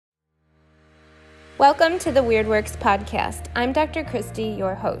Welcome to the Weird Works podcast. I'm Dr. Christy,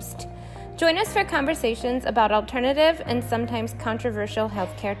 your host. Join us for conversations about alternative and sometimes controversial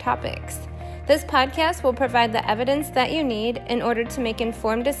healthcare topics. This podcast will provide the evidence that you need in order to make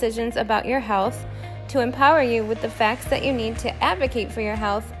informed decisions about your health, to empower you with the facts that you need to advocate for your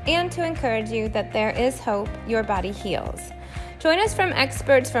health, and to encourage you that there is hope your body heals. Join us from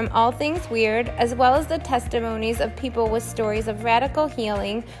experts from all things weird, as well as the testimonies of people with stories of radical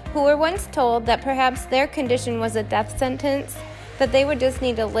healing who were once told that perhaps their condition was a death sentence, that they would just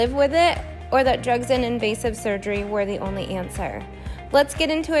need to live with it, or that drugs and invasive surgery were the only answer. Let's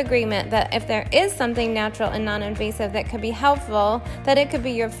get into agreement that if there is something natural and non-invasive that could be helpful, that it could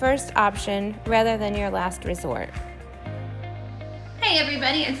be your first option rather than your last resort. Hey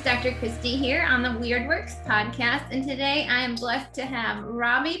everybody, it's Dr. Christy here on the Weird Works podcast, and today I am blessed to have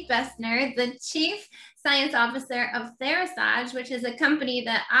Robbie Bessner, the Chief Science Officer of Therasage, which is a company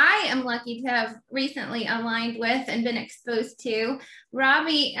that I am lucky to have recently aligned with and been exposed to.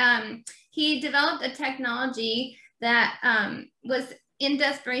 Robbie, he developed a technology that was in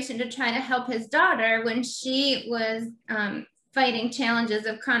desperation to try to help his daughter when she was fighting challenges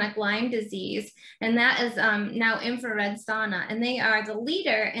of chronic Lyme disease, and that is now infrared sauna, and they are the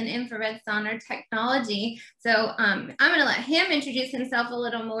leader in infrared sauna technology. So I'm going to let him introduce himself a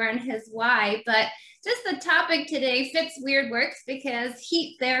little more and his why, but just the topic today fits Weird Works because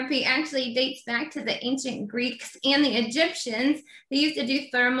heat therapy actually dates back to the ancient Greeks and the Egyptians. They used to do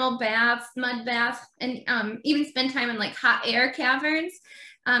thermal baths, mud baths, and even spend time in like hot air caverns.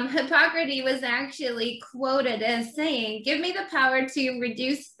 Hippocrates was actually quoted as saying, "Give me the power to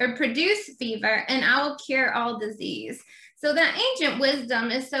reduce or produce fever and I will cure all disease." So that ancient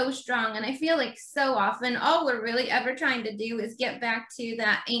wisdom is so strong, and I feel like so often all we're really ever trying to do is get back to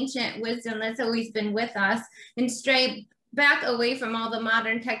that ancient wisdom that's always been with us and stray back away from all the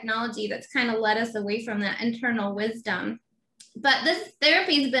modern technology that's kind of led us away from that internal wisdom. But this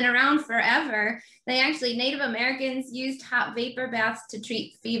therapy has been around forever. Native Americans used hot vapor baths to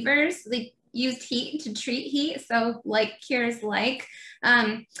treat fevers. They used heat to treat heat, so like cures like.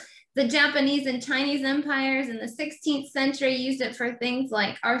 The Japanese and Chinese empires in the 16th century used it for things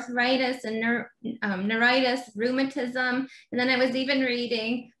like arthritis and neuritis, rheumatism. And then I was even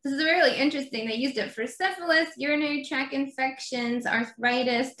reading, this is really interesting, they used it for syphilis, urinary tract infections,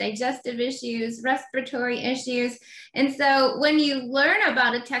 arthritis, digestive issues, respiratory issues. And so when you learn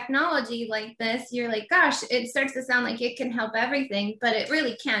about a technology like this, you're like, gosh, it starts to sound like it can help everything, but it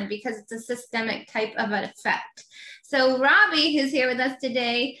really can because it's a systemic type of an effect. So Robbie, who's here with us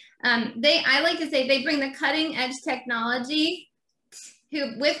today, I like to say they bring the cutting edge technology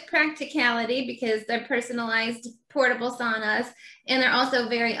with practicality because they're personalized portable saunas, and they're also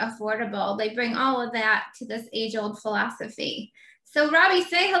very affordable. They bring all of that to this age-old philosophy. So Robbie,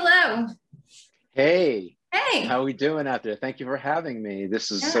 say hello. Hey. Hey. How are we doing out there? Thank you for having me.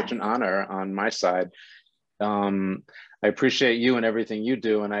 This is such an honor on my side. I appreciate you and everything you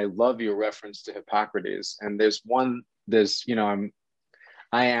do, and I love your reference to Hippocrates. And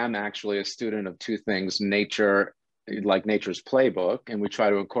I am actually a student of two things: nature, like nature's playbook, and we try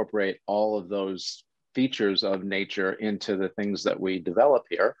to incorporate all of those features of nature into the things that we develop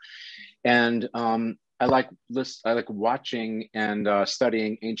here. And I like watching and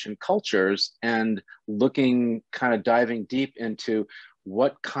studying ancient cultures and diving deep into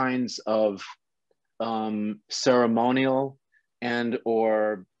what kinds of ceremonial and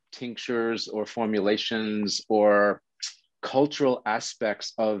or tinctures or formulations or cultural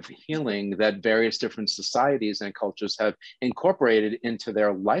aspects of healing that various different societies and cultures have incorporated into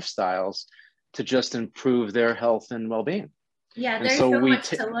their lifestyles to just improve their health and well-being. Yeah, there's so much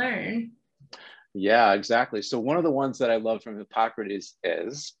to learn. Yeah, exactly. So one of the ones that I love from Hippocrates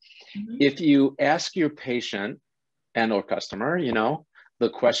is, if you ask your patient and or customer, the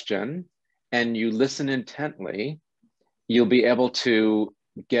question, and you listen intently, you'll be able to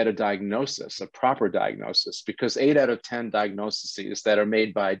get a diagnosis, a proper diagnosis, because 8 out of 10 diagnoses that are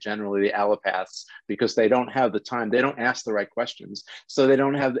made by generally the allopaths, because they don't have the time, they don't ask the right questions. So they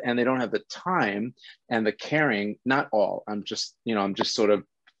don't have the time and the caring, not all, I'm just sort of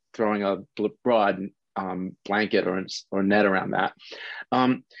throwing a broad blanket or net around that.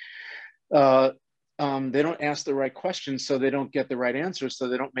 They don't ask the right questions, so they don't get the right answers, so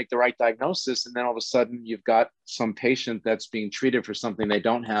they don't make the right diagnosis. And then all of a sudden you've got some patient that's being treated for something they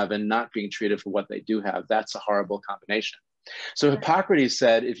don't have and not being treated for what they do have. That's a horrible combination. So Hippocrates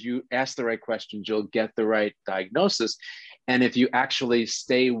said, if you ask the right questions, you'll get the right diagnosis. And if you actually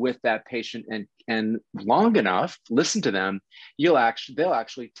stay with that patient and long enough, listen to them, they'll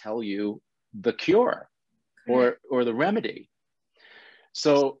actually tell you the cure or the remedy.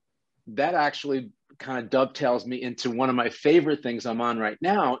 So that actually kind of dovetails me into one of my favorite things I'm on right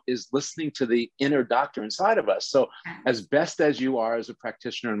now is listening to the inner doctor inside of us. So as best as you are as a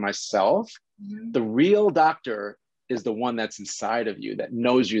practitioner and myself, the real doctor is the one that's inside of you that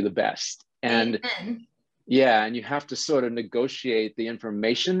knows you the best. And Amen. yeah, and you have to sort of negotiate the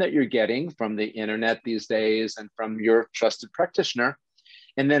information that you're getting from the internet these days and from your trusted practitioner,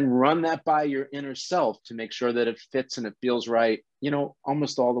 and then run that by your inner self to make sure that it fits and it feels right, you know,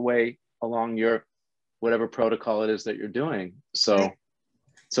 almost all the way along your whatever protocol it is that you're doing. So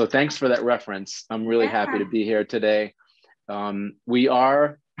thanks for that reference. I'm really happy to be here today. We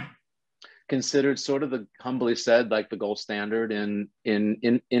are considered sort of humbly said, like the gold standard in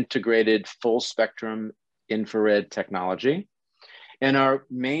integrated full spectrum infrared technology. And our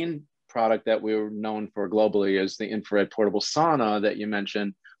main product that we're known for globally is the infrared portable sauna that you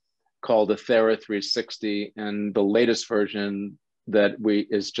mentioned, called the Thera 360. And the latest version that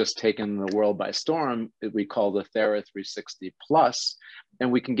is just taken the world by storm, we call the Thera 360 Plus.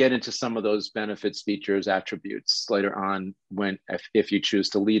 And we can get into some of those benefits, features, attributes later on if you choose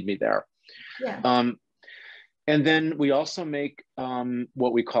to lead me there. Yeah. And then we also make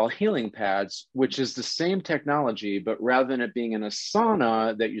what we call healing pads, which is the same technology, but rather than it being in a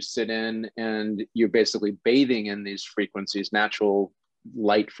sauna that you sit in and you're basically bathing in these frequencies, natural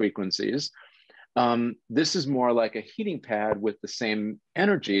light frequencies, this is more like a heating pad with the same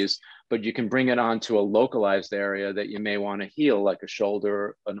energies, but you can bring it onto a localized area that you may want to heal, like a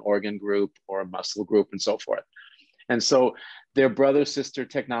shoulder, an organ group, or a muscle group, and so forth. And so they're brother-sister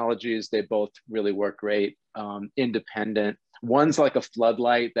technologies. They both really work great, independent. One's like a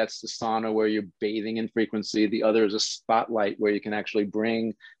floodlight. That's the sauna where you're bathing in frequency. The other is a spotlight where you can actually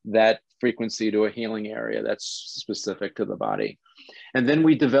bring that frequency to a healing area that's specific to the body. And then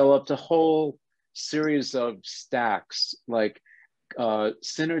we developed a whole series of stacks, like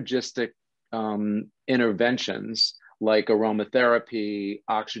synergistic interventions, like aromatherapy,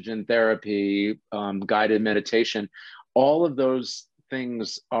 oxygen therapy, guided meditation. All of those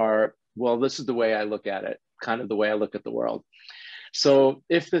things are, well, this is the way I look at it, kind of the way I look at the world. So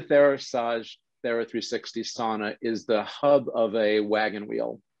if the Thera 360 sauna is the hub of a wagon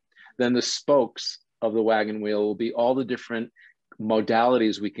wheel, then the spokes of the wagon wheel will be all the different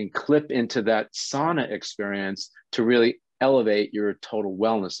modalities we can clip into that sauna experience to really elevate your total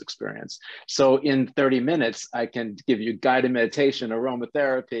wellness experience. So in 30 minutes, I can give you guided meditation,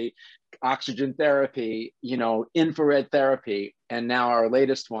 aromatherapy, oxygen therapy, you know, infrared therapy. And now our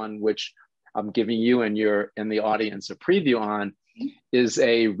latest one, which I'm giving you and the audience a preview on, is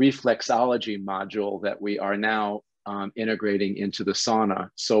a reflexology module that we are now integrating into the sauna.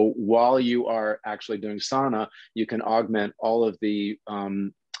 So while you are actually doing sauna, you can augment all of the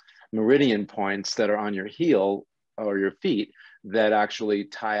meridian points that are on your heel or your feet that actually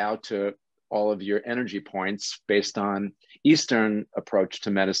tie out to all of your energy points based on Eastern approach to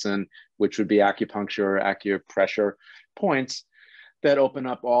medicine, which would be acupuncture, acupressure points that open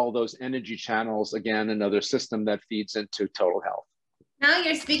up all those energy channels. Again, another system that feeds into total health. Now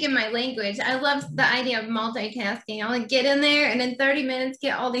you're speaking my language. I love the idea of multitasking. I'll get in there and in 30 minutes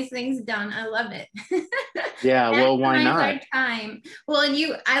get all these things done. I love it. Yeah, well, why not? Our time. Well, and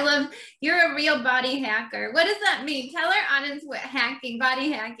you're a real body hacker. What does that mean? Tell our audience what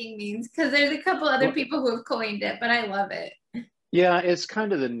body hacking means, because there's a couple other people who have coined it, but I love it. Yeah, it's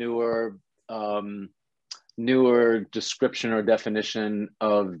kind of the newer description or definition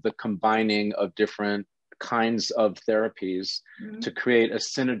of the combining of different kinds of therapies to create a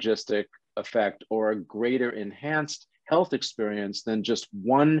synergistic effect or a greater enhanced health experience than just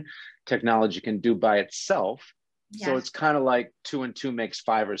one technology can do by itself. Yeah. So it's kind of like 2 and 2 makes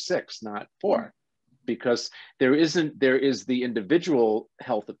 5 or 6, not 4, because there is the individual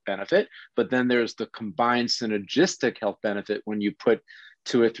health benefit, but then there's the combined synergistic health benefit when you put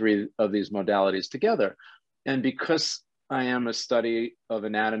 2 or 3 of these modalities together. And because I am a study of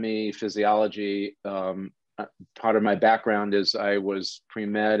anatomy, physiology, part of my background is I was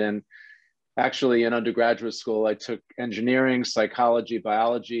pre-med, and actually in undergraduate school, I took engineering, psychology,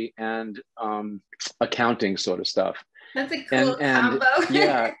 biology, and accounting sort of stuff. That's a cool combo.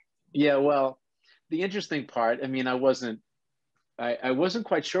 Yeah. Well, the interesting part, I mean, I wasn't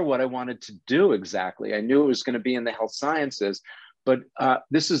quite sure what I wanted to do exactly. I knew it was going to be in the health sciences, but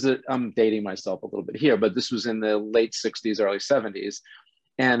I'm dating myself a little bit here, but this was in the late 60s, early 70s.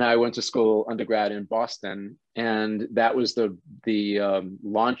 And I went to school undergrad in Boston, and that was the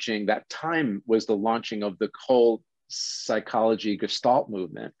launching. That time was the launching of the whole psychology Gestalt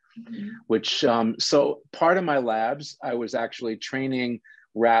movement, which so part of my labs, I was actually training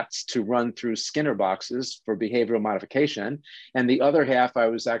rats to run through Skinner boxes for behavioral modification. And the other half, I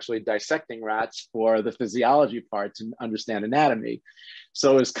was actually dissecting rats for the physiology part to understand anatomy.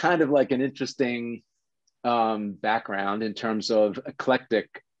 So it's kind of like an interesting background in terms of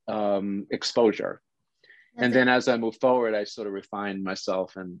eclectic exposure. And then as I move forward, I sort of refined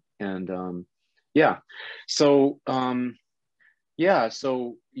myself and yeah. So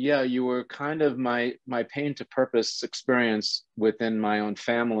you were kind of my pain to purpose experience within my own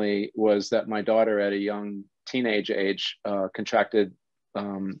family was that my daughter at a young teenage age contracted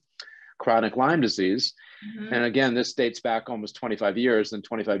chronic Lyme disease. Mm-hmm. And again, this dates back almost 25 years. And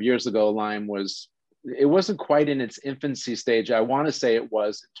 25 years ago, Lyme wasn't quite in its infancy stage. I want to say it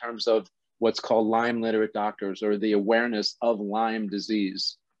was in terms of what's called Lyme literate doctors, or the awareness of Lyme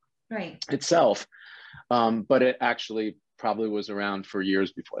disease itself. But it actually probably was around for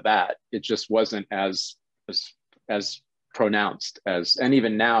years before that. It just wasn't as pronounced as, and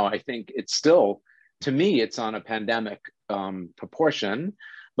even now, I think it's still, to me, it's on a pandemic proportion,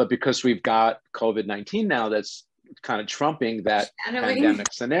 but because we've got COVID-19 now, that's kind of trumping that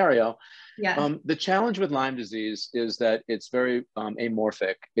pandemic scenario. Yeah. The challenge with Lyme disease is that it's very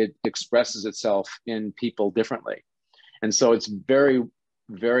amorphic. It expresses itself in people differently. And so it's very,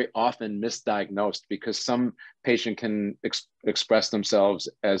 very often misdiagnosed because some patient can express themselves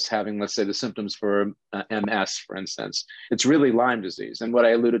as having, let's say, the symptoms for MS, for instance. It's really Lyme disease. And what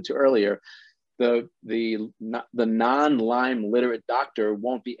I alluded to earlier, the non-Lyme literate doctor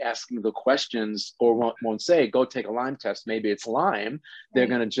won't be asking the questions or won't say, go take a Lyme test, maybe it's Lyme. They're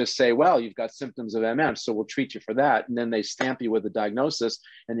going to just say, well, you've got symptoms of MS, so we'll treat you for that. And then they stamp you with a diagnosis,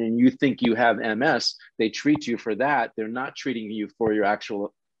 and then you think you have MS. They treat you for that. They're not treating you for your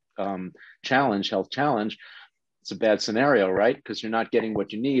actual health challenge. It's a bad scenario, right? Because you're not getting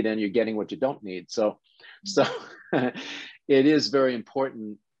what you need and you're getting what you don't need. So it is very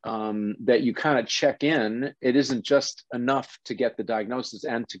important that you kind of check in. It isn't just enough to get the diagnosis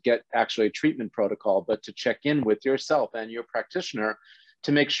and to get actually a treatment protocol, but to check in with yourself and your practitioner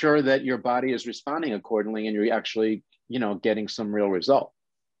to make sure that your body is responding accordingly and you're actually, getting some real result.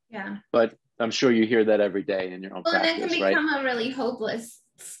 Yeah. But I'm sure you hear that every day in your own practice, and it can become a really hopeless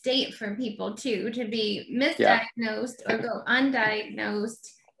state for people too, to be misdiagnosed or go undiagnosed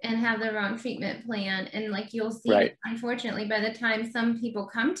and have the wrong treatment plan. And like you'll see, unfortunately, by the time some people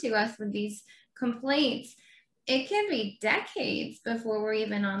come to us with these complaints, it can be decades before we're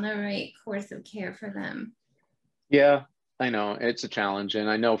even on the right course of care for them. Yeah, I know it's a challenge. And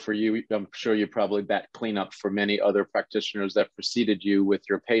I know for you, I'm sure you probably clean up for many other practitioners that preceded you with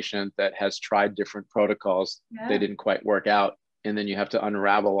your patient that has tried different protocols. They didn't quite work out. And then you have to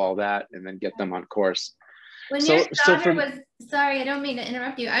unravel all that and then get them on course. When your daughter was, sorry, I don't mean to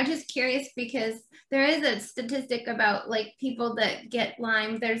interrupt you. I'm just curious because there is a statistic about like people that get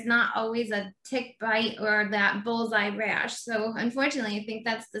Lyme, there's not always a tick bite or that bullseye rash. So unfortunately, I think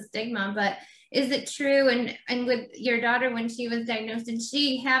that's the stigma, but is it true? And with your daughter, when she was diagnosed, did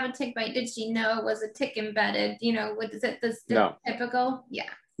she have a tick bite? Did she know? Was a tick embedded? Was it the typical? Yeah.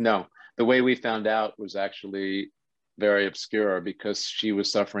 No, the way we found out was actually very obscure because she was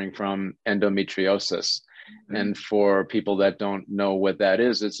suffering from endometriosis. Mm-hmm. And for people that don't know what that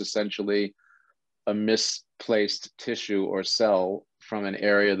is, it's essentially a misplaced tissue or cell from an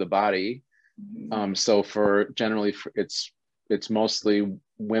area of the body. Mm-hmm. So it's mostly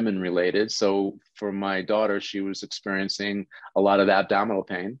women related. So for my daughter, she was experiencing a lot of abdominal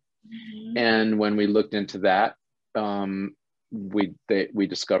pain. Mm-hmm. And when we looked into that, we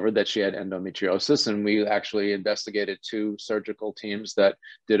discovered that she had endometriosis, and we actually investigated 2 surgical teams that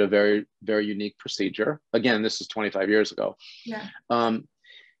did a very, very unique procedure. Again, this is 25 years ago. Yeah.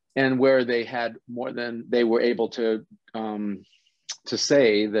 And where they had they were able to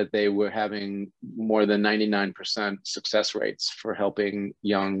say that they were having more than 99% success rates for helping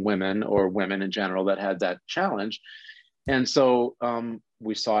young women or women in general that had that challenge. And so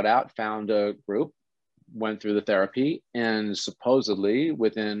we sought out, found a group, went through the therapy, and supposedly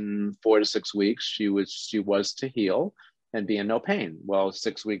within 4 to 6 weeks, she was to heal and be in no pain. Well,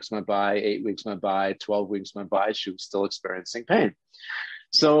 6 weeks went by, 8 weeks went by, 12 weeks went by, she was still experiencing pain.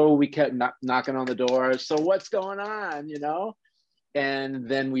 So we kept knocking on the door. So what's going on, And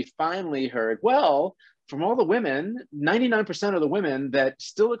then we finally heard, well, from all the women, 99% of the women that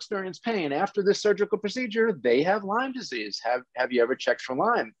still experience pain after this surgical procedure, they have Lyme disease. Have you ever checked for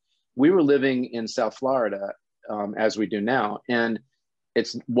Lyme? We were living in South Florida, as we do now, and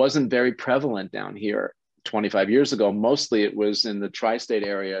it wasn't very prevalent down here 25 years ago. Mostly it was in the tri-state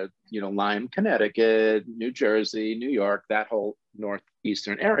area, Lyme, Connecticut, New Jersey, New York, that whole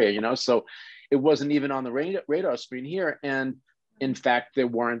northeastern area, So it wasn't even on the radar screen here. And in fact, there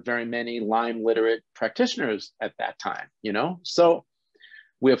weren't very many Lyme literate practitioners at that time, you know? So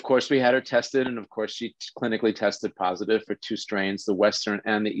of course, we had her tested, and of course, she clinically tested positive for 2 strains, the Western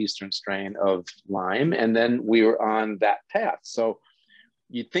and the Eastern strain of Lyme. And then we were on that path. So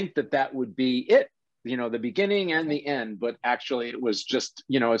you'd think that that would be it, you know, the beginning and the end, but actually it was just,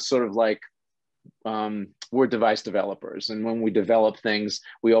 you know, it's sort of like, we're device developers. And when we develop things,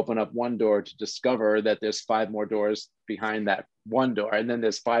 we open up one door to discover that there's 5 more doors behind that one door. And then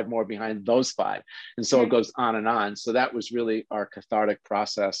there's 5 more behind those 5. And so it goes on and on. So that was really our cathartic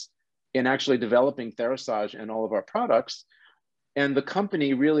process in actually developing Therasage and all of our products. And the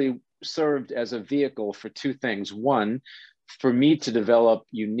company really served as a vehicle for 2 things. One, for me to develop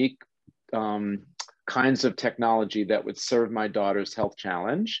unique kinds of technology that would serve my daughter's health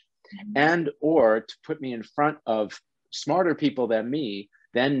challenge, and or to put me in front of smarter people than me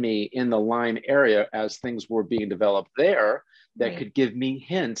in the Lyme area as things were being developed there that could give me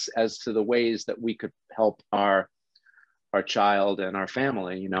hints as to the ways that we could help our child and our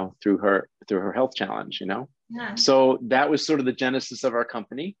family, you know, through her health challenge, you know. Yeah. So that was sort of the genesis of our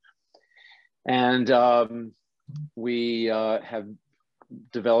company. And we have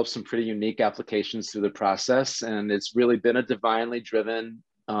developed some pretty unique applications through the process, and it's really been a divinely driven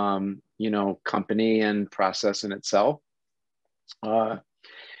you know, company and process in itself.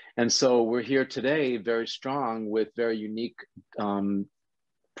 And so we're here today very strong with very unique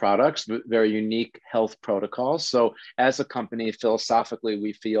products, very unique health protocols. So as a company, philosophically,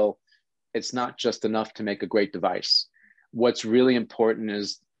 we feel it's not just enough to make a great device. What's really important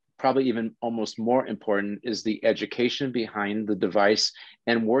is, probably even almost more important, is the education behind the device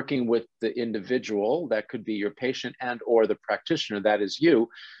and working with the individual, that could be your patient and or the practitioner, that is you,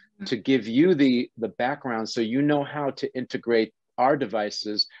 to give you the background so you know how to integrate our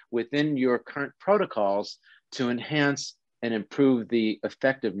devices within your current protocols to enhance and improve the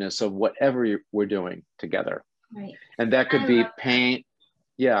effectiveness of whatever we're doing together. Right. And that could be pain.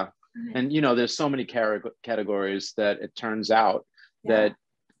 Yeah. And, you know, there's so many categories that it turns out that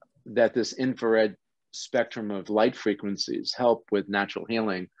this infrared spectrum of light frequencies help with natural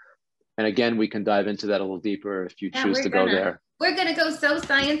healing. And again, we can dive into that a little deeper if you choose to go there. We're going to go so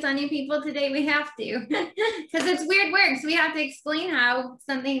science on you people today. We have to, because it's weird work. So we have to explain how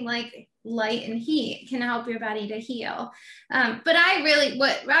something like light and heat can help your body to heal. But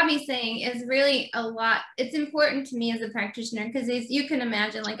what Robbie's saying is really a lot. It's important to me as a practitioner, because as you can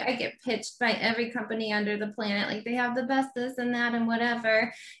imagine, like, I get pitched by every company under the planet, like they have the best this and that and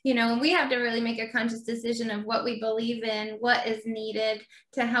whatever, you know, and we have to really make a conscious decision of what we believe in, what is needed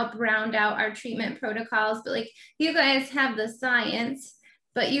to help round out our treatment protocols. But like, you guys have the science,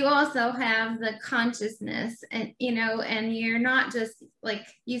 but you also have the consciousness, and, you know, and you're not just, like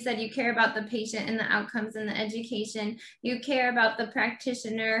you said, you care about the patient and the outcomes and the education. You care about the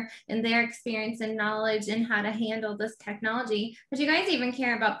practitioner and their experience and knowledge and how to handle this technology, but you guys even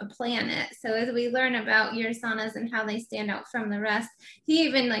care about the planet. So as we learn about your saunas and how they stand out from the rest, he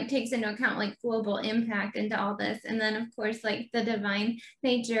even like takes into account like global impact into all this. And then of course, like the divine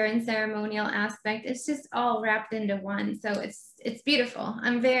nature and ceremonial aspect, it's just all wrapped into one. So it's beautiful.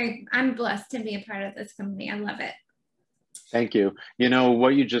 I'm blessed to be a part of this company. I love it. Thank you. You know,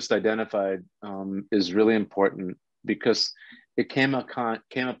 what you just identified is really important, because it came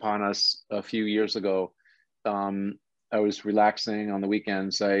upon us a few years ago. I was relaxing on the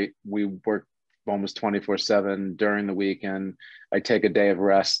weekends. We work almost 24/7 during the week, and I take a day of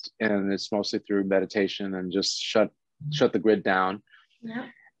rest, and it's mostly through meditation and just shut the grid down. Yeah.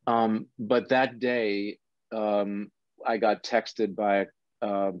 But that day, I got texted by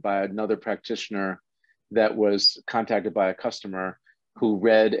another practitioner that was contacted by a customer who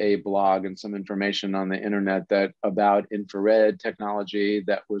read a blog and some information on the internet about infrared technology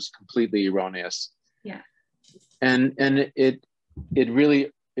that was completely erroneous. Yeah. And it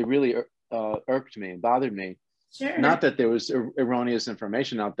really irked me, bothered me. Sure. Not that there was erroneous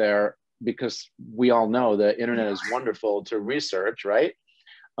information out there, because we all know the internet is wonderful to research, right?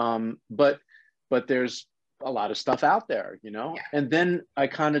 But there's a lot of stuff out there, you know. Yeah. And then I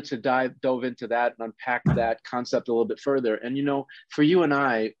kind of dove into that and unpacked that concept a little bit further. And, you know, for you and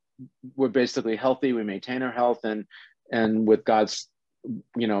I, we're basically healthy. We maintain our health, and with God's,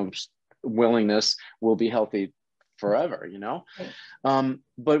 you know, willingness, we'll be healthy forever, you know. Right.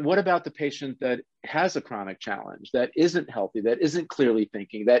 But what about the patient that has a chronic challenge, that isn't healthy, that isn't clearly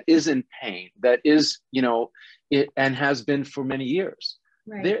thinking, that is in pain, that is, you know, and has been for many years?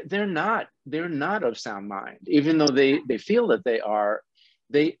 Right. They're not of sound mind, even though they feel that they are.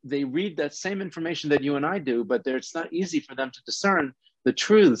 They read that same information that you and I do, but it's not easy for them to discern the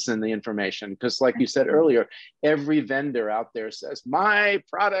truths in the information. Because like you said earlier, every vendor out there says, my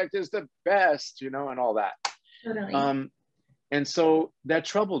product is the best, and all that. Totally. And so that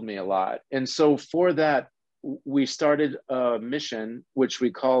troubled me a lot. And so for that, we started a mission, which we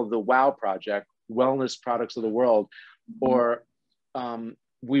call the WOW Project, Wellness Products of the World, or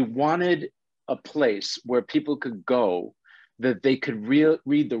we wanted a place where people could go that they could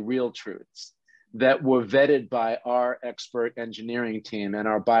read the real truths that were vetted by our expert engineering team and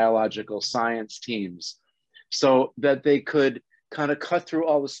our biological science teams, so that they could kind of cut through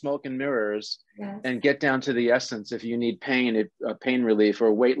all the smoke and mirrors and get down to the essence. If you need pain relief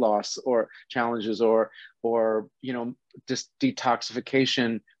or weight loss or challenges or just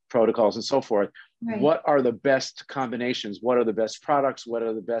detoxification protocols and so forth, what are the best combinations? What are the best products? What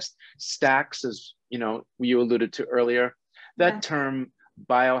are the best stacks? As you alluded to earlier, that term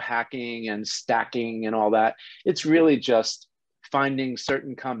biohacking and stacking and all that, it's really just finding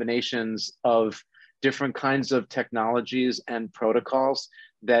certain combinations of different kinds of technologies and protocols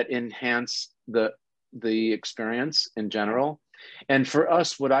that enhance the experience in general. And for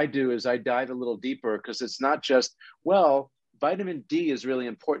us, what I do is I dive a little deeper, because it's not just, well, vitamin D is really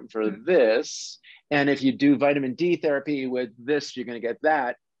important for this, and if you do vitamin D therapy with this, you're going to get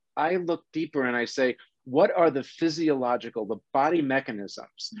that. I look deeper and I say, what are the physiological, the body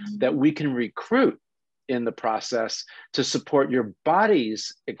mechanisms that we can recruit in the process to support your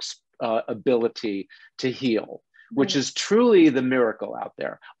body's ability to heal, which is truly the miracle out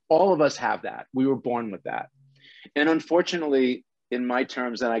there. All of us have that. We were born with that. And unfortunately, in my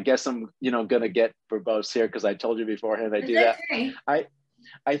terms, and I guess I'm, going to get verbose here because I told you beforehand I do that. Okay.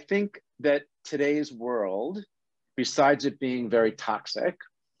 I think that today's world, besides it being very toxic,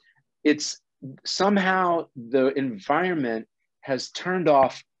 it's somehow the environment has turned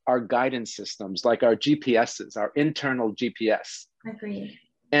off our guidance systems, like our GPSs, our internal GPS. Agreed.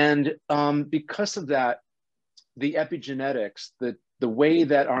 And because of that, the epigenetics, the way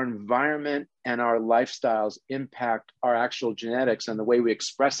that our environment and our lifestyles impact our actual genetics and the way we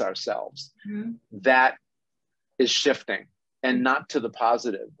express ourselves, that is shifting, and not to the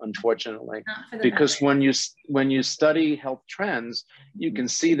positive, unfortunately. Because when you study health trends, you can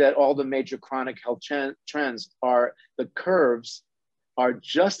see that all the major chronic health trends are, the curves are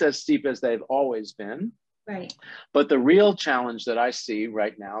just as steep as they've always been. Right. But the real challenge that I see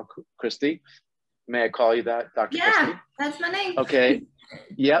right now, Christy, may I call you that, Dr. Christy? Yeah, that's my name. Okay.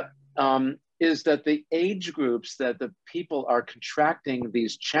 Yep. Is that the age groups that the people are contracting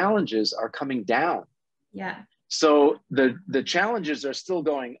these challenges are coming down. Yeah. So the challenges are still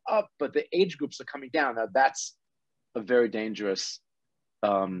going up, but the age groups are coming down. Now that's a very dangerous,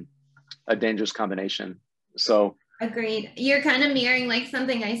 combination. So. Agreed. You're kind of mirroring like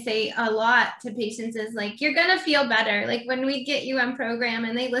something I say a lot to patients is like, you're going to feel better. Like when we get you on program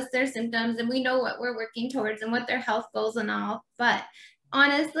and they list their symptoms and we know what we're working towards and what their health goals and all. But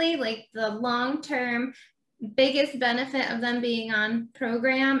honestly, like the long-term biggest benefit of them being on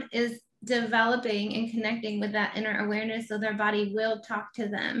program is developing and connecting with that inner awareness, so their body will talk to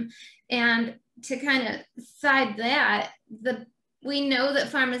them. And to kind of side that, we know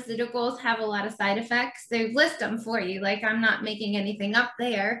that pharmaceuticals have a lot of side effects. They list them for you. Like, I'm not making anything up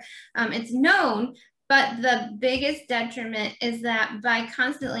there. It's known, but the biggest detriment is that by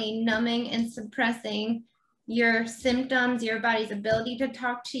constantly numbing and suppressing your symptoms, your body's ability to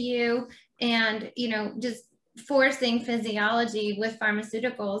talk to you, and, just forcing physiology with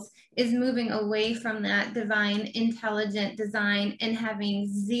pharmaceuticals is moving away from that divine, intelligent design and having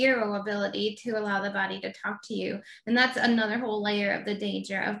zero ability to allow the body to talk to you. And that's another whole layer of the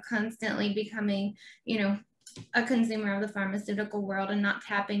danger of constantly becoming, a consumer of the pharmaceutical world and not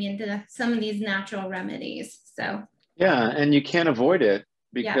tapping into some of these natural remedies. So yeah, and you can't avoid it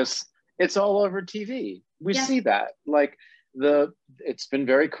because it's all over TV. We see that, like, it's been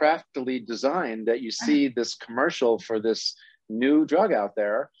very craftily designed that you see this commercial for this new drug out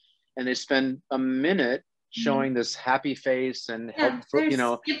there, and they spend a minute showing this happy face and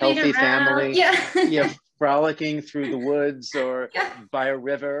healthy family, frolicking through the woods or by a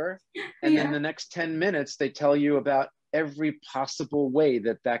river, and then the next 10 minutes they tell you about every possible way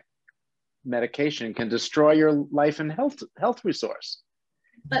that medication can destroy your life and health resource.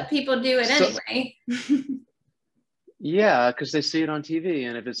 But people do it anyway. Yeah, because they see it on TV,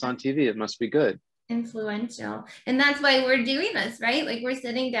 and if it's on TV, it must be good. Influential. And that's why we're doing this, right? Like, we're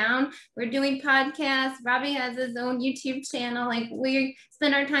sitting down, we're doing podcasts. Robbie has his own YouTube channel. Like, we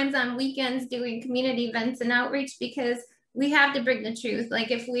spend our times on weekends doing community events and outreach because we have to bring the truth.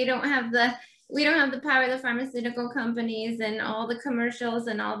 Like, if we don't have the we don't have the power of the pharmaceutical companies and all the commercials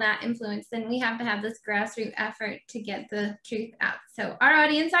and all that influence, then we have to have this grassroots effort to get the truth out. So our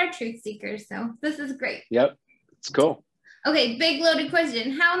audience are truth seekers. So this is great. Yep, it's cool. Okay, big loaded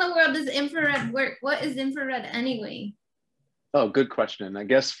question. How in the world does infrared work? What is infrared anyway? Oh, good question. I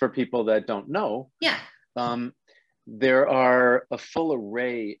guess for people that don't know, yeah, there are a full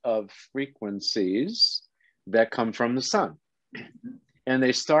array of frequencies that come from the sun. And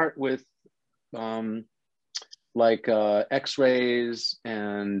they start with X-rays,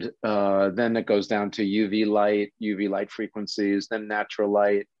 and then it goes down to UV light frequencies, then natural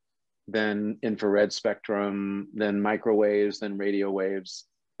light, then infrared spectrum, then microwaves, then radio waves,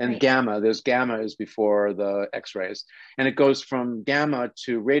 and gamma. There's gamma is before the X-rays. And it goes from gamma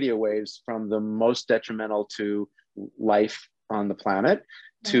to radio waves, from the most detrimental to life on the planet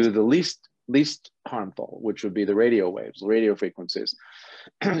to the least harmful, which would be the radio waves, radio frequencies.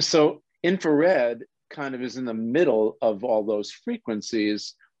 So infrared kind of is in the middle of all those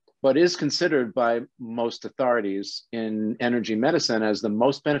frequencies, but is considered by most authorities in energy medicine as the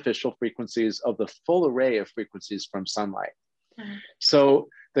most beneficial frequencies of the full array of frequencies from sunlight. So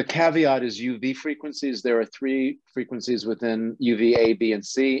the caveat is UV frequencies. There are 3 frequencies within UV, A, B, and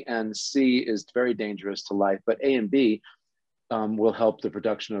C, and C is very dangerous to life, but A and B will help the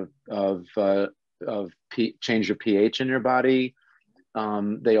production of change your pH in your body.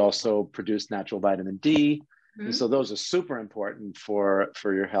 They also produce natural vitamin D. And so those are super important for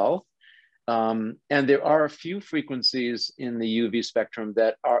your health. And there are a few frequencies in the UV spectrum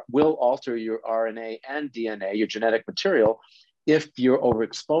that will alter your RNA and DNA, your genetic material, if you're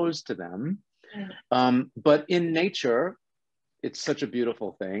overexposed to them. But in nature, it's such a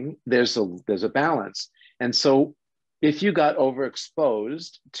beautiful thing. There's a balance. And so if you got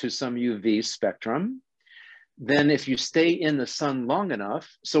overexposed to some UV spectrum, then if you stay in the sun long enough,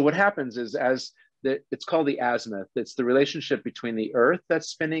 so what happens is it's called the azimuth. It's the relationship between the earth that's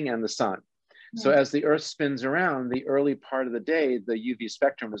spinning and the sun. So as the earth spins around, the early part of the day, the UV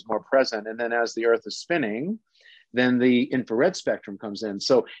spectrum is more present. And then as the earth is spinning, then the infrared spectrum comes in.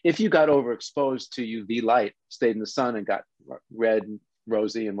 So if you got overexposed to UV light, stayed in the sun and got red,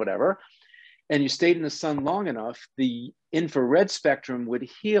 rosy, and whatever, and you stayed in the sun long enough, the infrared spectrum would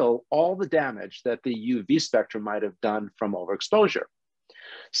heal all the damage that the UV spectrum might have done from overexposure.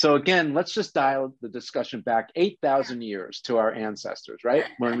 So again, let's just dial the discussion back 8,000 years to our ancestors, right?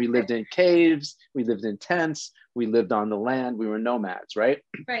 When we lived in caves, we lived in tents, we lived on the land, we were nomads, right?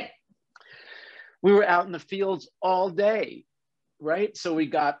 Right. We were out in the fields all day, right? So we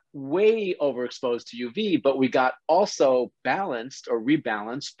got way overexposed to UV, but we got also balanced or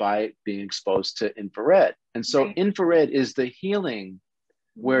rebalanced by being exposed to infrared. And so infrared is the healing,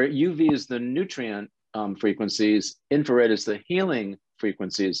 where UV is the nutrient frequencies, infrared is the healing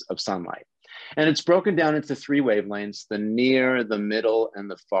frequencies of sunlight. And it's broken down into 3 wavelengths: the near, the middle, and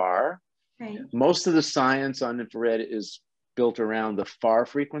the far. Most of the science on infrared is built around the far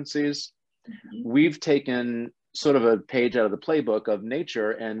frequencies. We've taken sort of a page out of the playbook of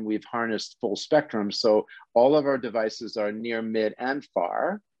nature, and we've harnessed full spectrum. So all of our devices are near, mid, and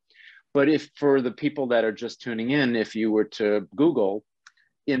far. But if for the people that are just tuning in, if you were to Google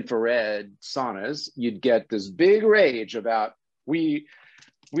infrared saunas, you'd get this big rage about we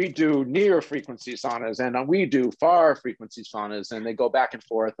do near frequency saunas and we do far frequency saunas, and they go back and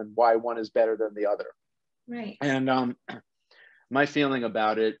forth and why one is better than the other. Right. And my feeling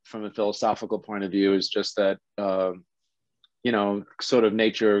about it from a philosophical point of view is just that, sort of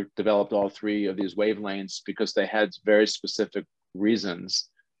nature developed all 3 of these wavelengths because they had very specific reasons.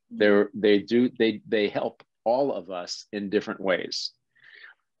 They help all of us in different ways.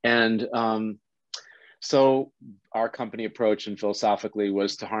 And so our company approach and philosophically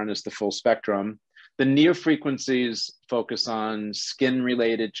was to harness the full spectrum. The near frequencies focus on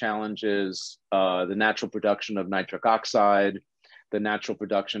skin-related challenges, the natural production of nitric oxide, the natural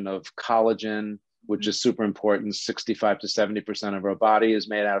production of collagen, which is super important. 65 to 70% of our body is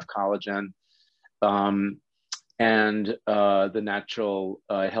made out of collagen. And the natural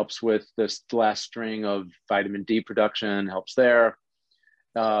helps with this last string of vitamin D production, helps there.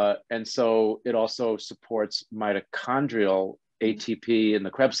 And so it also supports mitochondrial ATP in the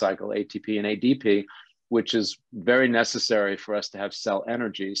Krebs cycle, ATP and ADP, which is very necessary for us to have cell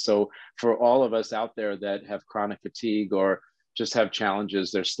energy. So for all of us out there that have chronic fatigue or just have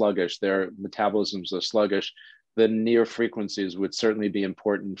challenges, they're sluggish, their metabolisms are sluggish, the near frequencies would certainly be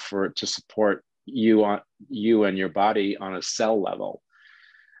important to support you and your body on a cell level.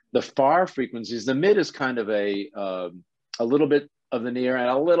 The far frequencies, the mid is kind of a little bit of the near and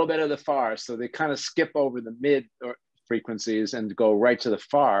a little bit of the far. So they kind of skip over the mid frequencies and go right to the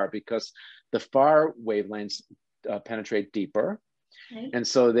far, because The far wavelengths penetrate deeper. Okay. And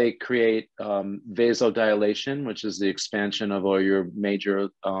so they create vasodilation, which is the expansion of all your major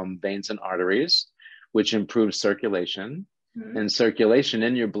veins and arteries, which improves circulation. Mm-hmm. And circulation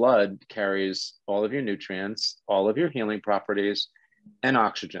in your blood carries all of your nutrients, all of your healing properties, and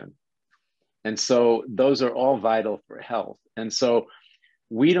oxygen. And so those are all vital for health. And so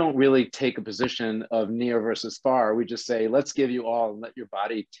we don't really take a position of near versus far. We just say, let's give you all and let your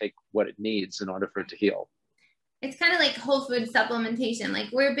body take what it needs in order for it to heal. It's kind of like whole food supplementation. Like,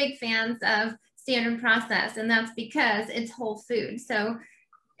 we're big fans of standard process, and that's because it's whole food. So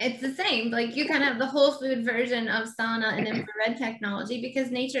it's the same. Like, you kind of have the whole food version of sauna and infrared technology because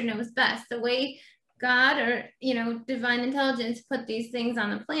nature knows best. The way God or, you know, divine intelligence put these things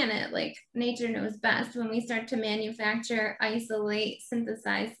on the planet, like, nature knows best. When we start to manufacture, isolate,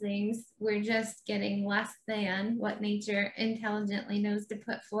 synthesize things, we're just getting less than what nature intelligently knows to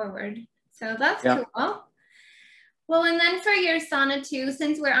put forward. So that's cool. Well, and then for your sauna too,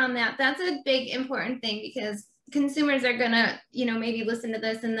 since we're on that, that's a big important thing because consumers are going to, you know, maybe listen to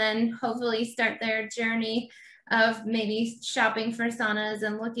this and then hopefully start their journey of maybe shopping for saunas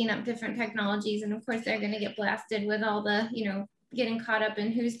and looking up different technologies. And of course, they're going to get blasted with all the, you know, getting caught up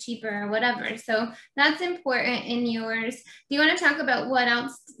in who's cheaper or whatever. So that's important in yours. Do you want to talk about what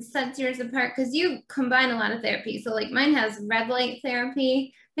else sets yours apart? Because you combine a lot of therapy. So like mine has red light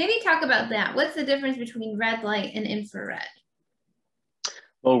therapy. Maybe talk about that. What's the difference between red light and infrared?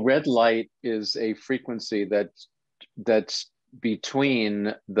 Well, red light is a frequency that's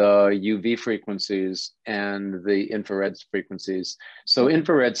between the UV frequencies and the infrared frequencies. So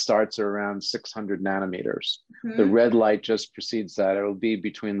infrared starts around 600 nanometers. Mm-hmm. The red light just precedes that. It'll be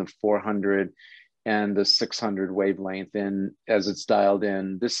between the 400 and the 600 wavelength. And as it's dialed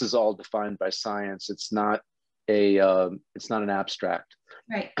in, this is all defined by science. It's not an abstract.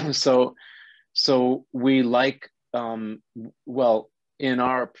 Right. So we like, well, in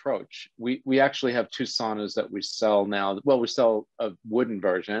our approach, we actually have two saunas that we sell now. Well, we sell a wooden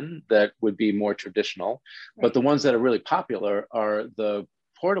version that would be more traditional, right. But the ones that are really popular are the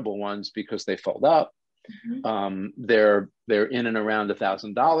portable ones because they fold up. Mm-hmm. They're in and around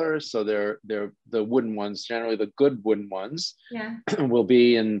 $1,000. So they're the wooden ones, generally the good wooden ones, will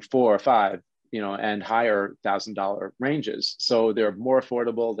be in 4 or 5, you know, and higher $1,000 ranges. So they're more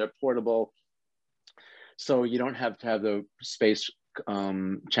affordable. They're portable. So you don't have to have the space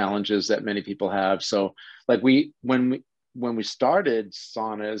challenges that many people have. So like when we started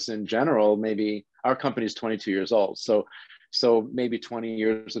saunas in general, maybe our company is 22 years old. So maybe 20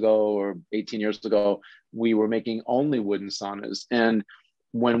 years ago or 18 years ago, we were making only wooden saunas. And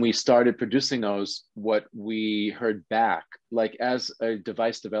when we started producing those, what we heard back, like as a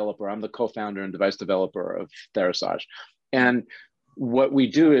device developer, I'm the co-founder and device developer of Therasage. And what we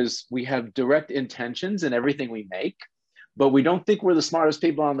do is we have direct intentions in everything we make, but we don't think we're the smartest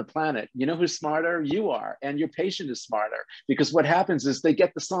people on the planet. You know who's smarter? You are, and your patient is smarter. Because what happens is they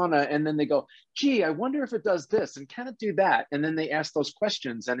get the sauna and then they go, gee, I wonder if it does this and can it do that? And then they ask those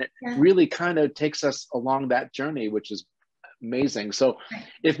questions and it really kind of takes us along that journey, which is amazing. So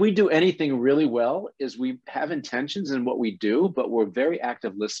if we do anything really well is we have intentions in what we do, but we're very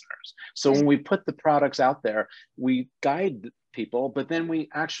active listeners. So when we put the products out there, we guide people, but then we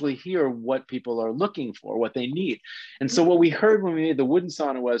actually hear what people are looking for, what they need. And so what we heard when we made the wooden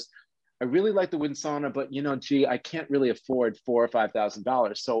sauna was, I really like the wooden sauna, but you know, gee, I can't really afford $4,000 or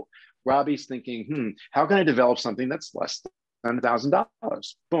 $5,000. So Robbie's thinking, how can I develop something that's less than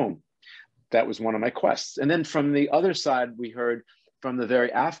 $1,000? Boom. That was one of my quests. And then from the other side, we heard from the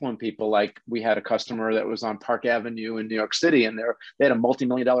very affluent people, like we had a customer that was on Park Avenue in New York City, and they had a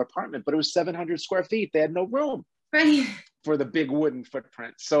multi-million-dollar apartment, but it was 700 square feet. They had no room. Right. For the big wooden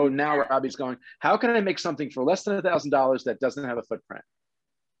footprint. So now Robbie's going, how can I make something for less than $1,000 that doesn't have a footprint?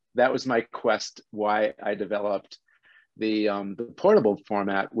 That was my quest, why I developed the portable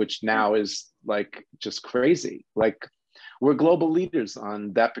format, which now is like just crazy. Like we're global leaders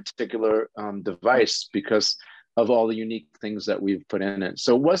on that particular device because of all the unique things that we've put in it.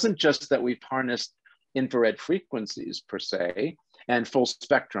 So it wasn't just that we've harnessed infrared frequencies per se and full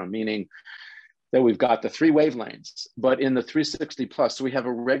spectrum, meaning that we've got the 3 wavelengths, but in the 360 plus, so we have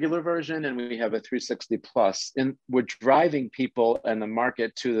a regular version and we have a 360 plus, and we're driving people and the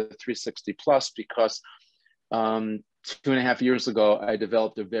market to the 360 plus because 2.5 years ago, I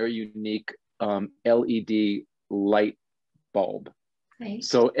developed a very unique LED light bulb. Okay.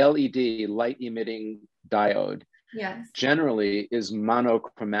 So LED, light emitting diode, generally is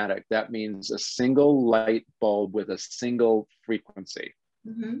monochromatic. That means a single light bulb with a single frequency.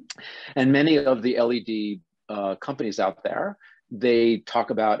 Mm-hmm. And many of the LED companies out there they talk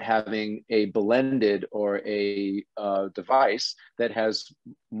about having a blended or a device that has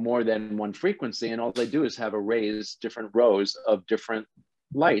more than one frequency, and all they do is have arrays, different rows of different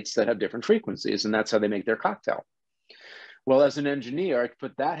lights that have different frequencies, and that's how they make their cocktail. Well, as an engineer, I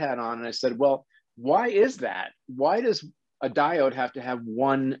put that hat on and I said, well, why is that? Why does a diode have to have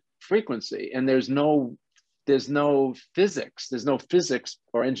one frequency? And there's no physics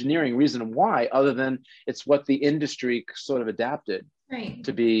or engineering reason why, other than it's what the industry sort of adapted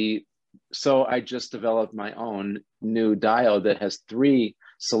to be. So I just developed my own new diode that has 3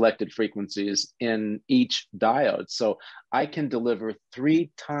 selected frequencies in each diode. So I can deliver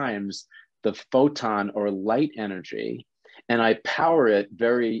 3 times the photon or light energy, and I power it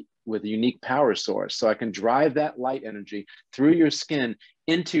with a unique power source. So I can drive that light energy through your skin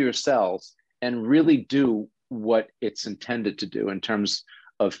into your cells and really do what it's intended to do in terms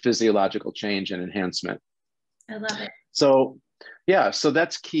of physiological change and enhancement. I love it. So yeah, so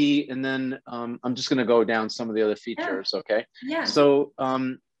that's key. And then I'm just going to go down some of the other features. Okay. Yeah. So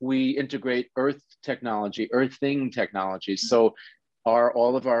we integrate earthing technology. So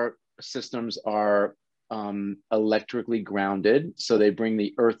all of our systems are electrically grounded. So they bring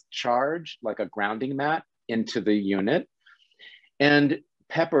the earth charge, like a grounding mat, into the unit. And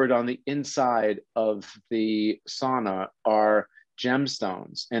peppered on the inside of the sauna are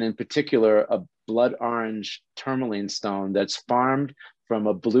gemstones, and in particular, a blood orange tourmaline stone that's farmed from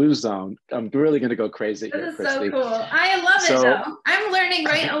a blue zone. I'm really going to go crazy here, This is Christy. so cool. I love it though. I'm learning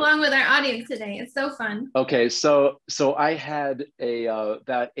right along with our audience today. It's so fun. Okay, so I had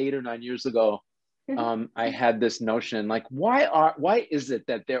about 8 or 9 years ago, I had this notion, like, why is it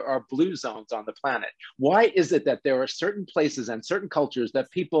that there are blue zones on the planet? Why is it that there are certain places and certain cultures that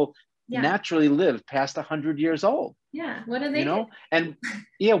people naturally live past 100 years old? Yeah, what are they doing? And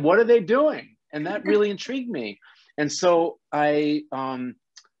yeah, what are they doing? And that really intrigued me. And so I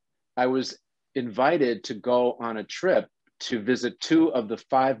was invited to go on a trip to visit 2 of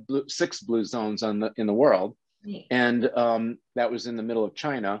the 6 blue zones in the world. And that was in the middle of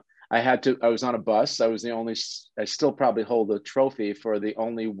China. I was on a bus. I still probably hold the trophy for the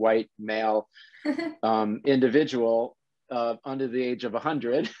only white male individual under the age of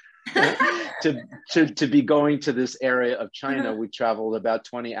 100 to be going to this area of China. We traveled about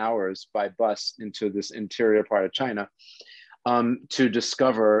 20 hours by bus into this interior part of China to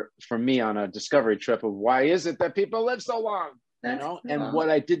discover, for me, on a discovery trip, of why is it that people live so long? Cool. And what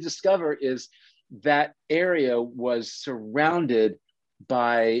I did discover is that area was surrounded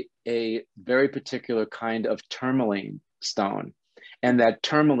by a very particular kind of tourmaline stone. And that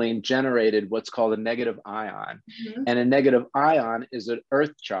tourmaline generated what's called a negative ion. And a negative ion is an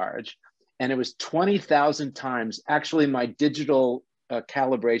earth charge. And it was 20,000 times, actually my digital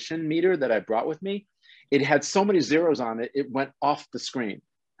calibration meter that I brought with me, it had so many zeros on it, it went off the screen.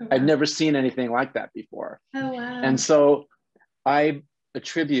 Oh, wow. I'd never seen anything like that before. Oh, wow. And so I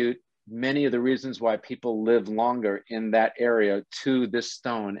attribute many of the reasons why people live longer in that area to this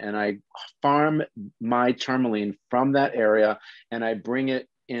stone. And I farm my tourmaline from that area, and I bring it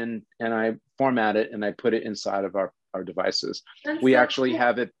in and I format it and I put it inside of our devices. We actually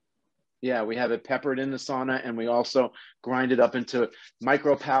have it. Yeah, we have it peppered in the sauna, and we also grind it up into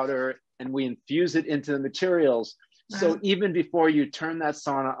micro powder, and we infuse it into the materials. Wow. So even before you turn that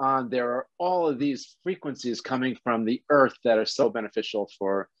sauna on, there are all of these frequencies coming from the earth that are so beneficial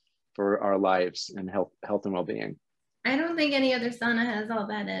for our lives and health and well-being. I don't think any other sauna has all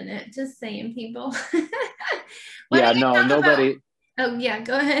that in it. Just saying, people. Yeah, no, nobody. Oh yeah,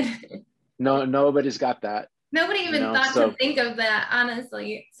 go ahead. No, nobody's got that. Nobody even thought to think of that,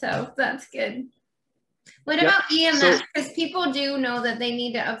 honestly. So that's good. What about EMF? Because people do know that they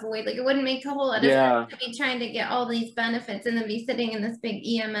need to avoid, like, it wouldn't make a whole lot of sense to be trying to get all these benefits and then be sitting in this big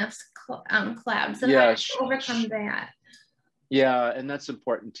EMF cloud. So how do you overcome that? Yeah, and that's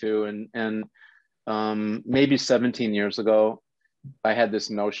important too. And maybe 17 years ago, I had this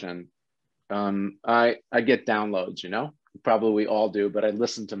notion. I get downloads, probably we all do, but I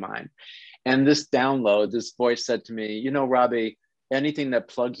listened to mine. And this download, this voice said to me, Robbie, anything that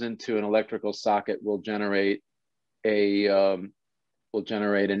plugs into an electrical socket will generate an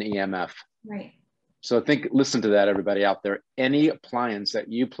EMF. Right. So listen to that, everybody out there. Any appliance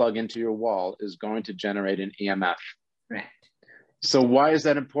that you plug into your wall is going to generate an EMF. Right. So why is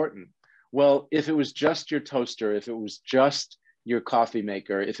that important? Well, if it was just your toaster, if it was just your coffee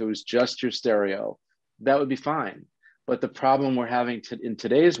maker, if it was just your stereo, that would be fine. But the problem we're having in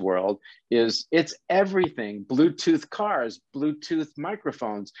today's world is it's everything: Bluetooth cars, Bluetooth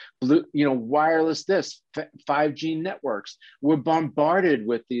microphones, wireless this, 5G networks. We're bombarded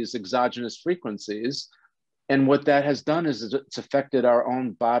with these exogenous frequencies And what that has done is it's affected our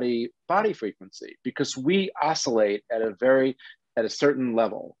own body frequency, because we oscillate at a certain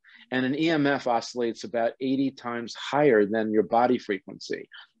level. And an EMF oscillates about 80 times higher than your body frequency.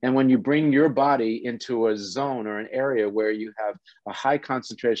 And when you bring your body into a zone or an area where you have a high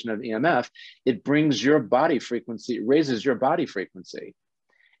concentration of EMF, it brings your body frequency, it raises your body frequency.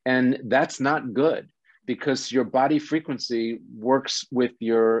 And that's not good, because your body frequency works with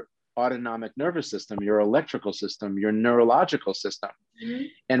your autonomic nervous system, your electrical system, your neurological system. Mm-hmm.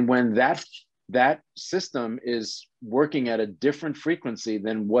 And when that system is working at a different frequency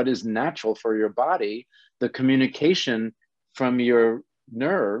than what is natural for your body, the communication from your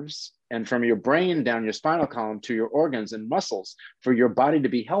nerves and from your brain down your spinal column to your organs and muscles for your body to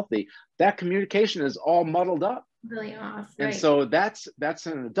be healthy, that communication is all muddled up. Really off. And right. so that's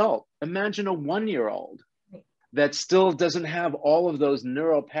an adult. Imagine a 1-year-old that still doesn't have all of those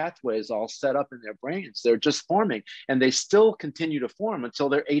neural pathways all set up in their brains. They're just forming, and they still continue to form until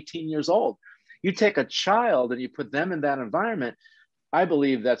they're 18 years old. You take a child and you put them in that environment, I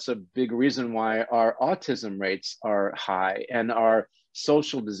believe that's a big reason why our autism rates are high, and our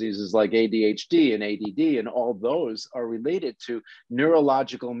social diseases like ADHD and ADD and all those are related to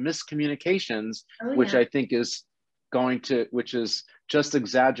neurological miscommunications, which I think is which is just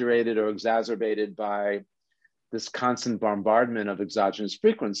exaggerated or exacerbated by this constant bombardment of exogenous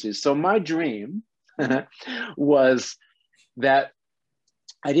frequencies. So my dream was that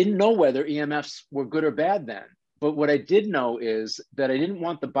I didn't know whether EMFs were good or bad then, but what I did know is that I didn't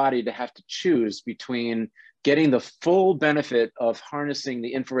want the body to have to choose between getting the full benefit of harnessing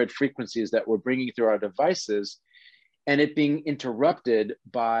the infrared frequencies that we're bringing through our devices and it being interrupted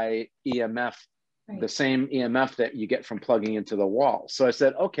by EMF, the same EMF that you get from plugging into the wall. So I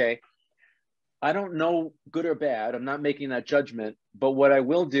said, okay, I don't know good or bad. I'm not making that judgment. But what I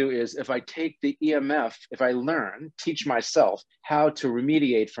will do is if I take the EMF, if I teach myself how to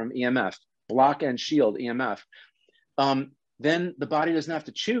remediate from EMF, block and shield EMF, then the body doesn't have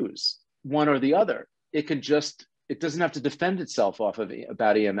to choose one or the other. It doesn't have to defend itself about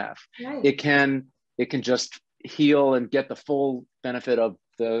EMF. Right. It can just heal and get the full benefit of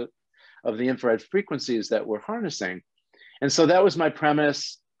the infrared frequencies that we're harnessing. And so that was my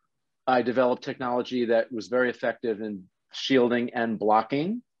premise. I developed technology that was very effective in shielding and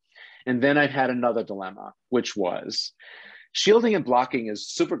blocking. And then I had another dilemma, which was shielding and blocking is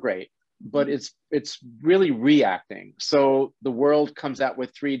super great, but it's really reacting. So the world comes out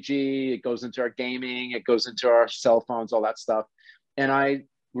with 3G, it goes into our gaming, it goes into our cell phones, all that stuff. And I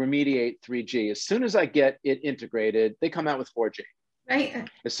remediate 3G. As soon as I get it integrated, they come out with 4G. Right.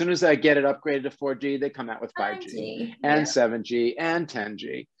 As soon as I get it upgraded to 4G, they come out with 5G and 7G and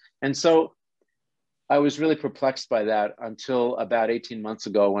 10G. And so I was really perplexed by that until about 18 months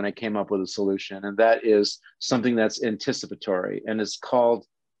ago when I came up with a solution. And that is something that's anticipatory, and it's called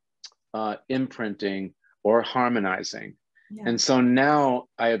imprinting or harmonizing. Yeah. And so now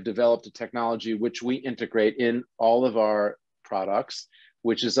I have developed a technology which we integrate in all of our products,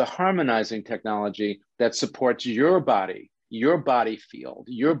 which is a harmonizing technology that supports your body field,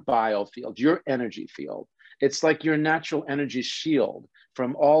 your biofield, your energy field. It's like your natural energy shield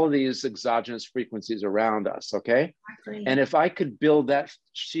from all of these exogenous frequencies around us, okay? Exactly. And if I could build that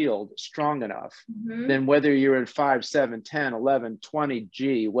shield strong enough, then whether you're in 5, 7, 10, 11, 20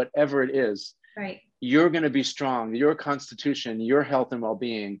 G, whatever it is, right, you're gonna be strong. Your constitution, your health and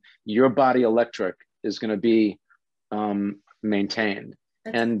well-being, your body electric is gonna be maintained.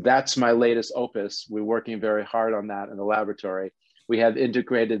 And that's my latest opus. We're working very hard on that in the laboratory. We have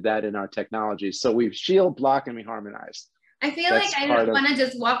integrated that in our technology. So we shield, block, and we harmonize. I feel like I don't want to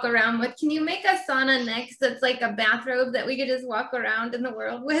just walk around with. Can you make a sauna next that's like a bathrobe that we could just walk around in the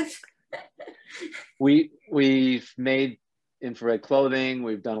world with? We've made infrared clothing.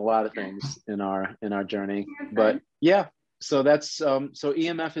 We've done a lot of things in our journey. But yeah, so that's so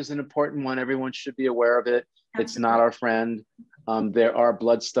EMF is an important one. Everyone should be aware of it. Absolutely. It's not our friend. There are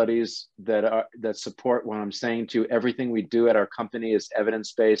blood studies that support what I'm saying to you. Everything we do at our company is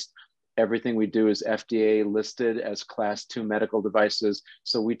evidence-based. Everything we do is FDA listed as class 2 medical devices.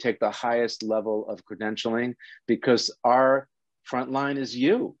 So we take the highest level of credentialing because our front line is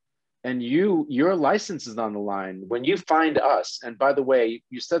you. And your license is on the line. When you find us, and by the way,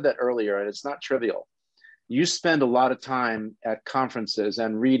 you said that earlier, and it's not trivial. You spend a lot of time at conferences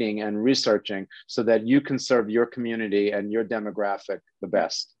and reading and researching so that you can serve your community and your demographic the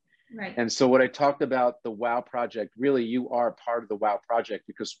best. Right. And so what I talked about, the WOW project, really you are part of the WOW project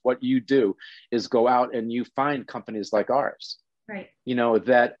because what you do is go out and you find companies like ours, right,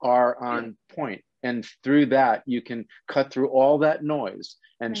 that are on point. And through that, you can cut through all that noise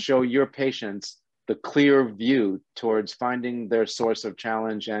and show your patients the clear view towards finding their source of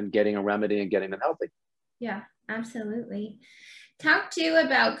challenge and getting a remedy and getting them healthy. Yeah, absolutely. Talk to you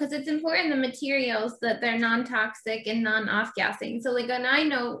about, because it's important, the materials, that they're non-toxic and non-off-gassing. So like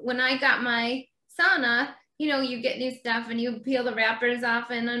when I got my sauna, you know, you get new stuff and you peel the wrappers off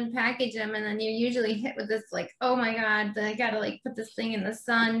and unpackage them, and then you're usually hit with this like, oh my God, I gotta like put this thing in the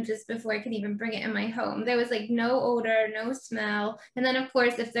sun just before I can even bring it in my home. There was like no odor, no smell. And then of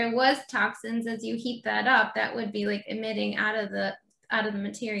course, if there was toxins, as you heat that up, that would be like emitting out of the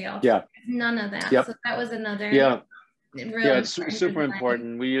material. Yeah. None of that. Yep. So that was another it's super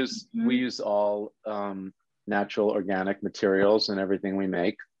important. We use all natural organic materials in everything we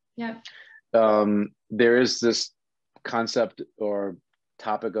make. Yep. There is this concept or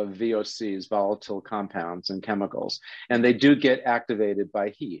topic of VOCs, volatile compounds and chemicals, and they do get activated by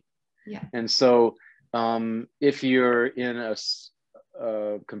heat. Yeah. And so if you're in a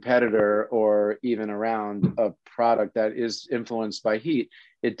competitor or even around a product that is influenced by heat,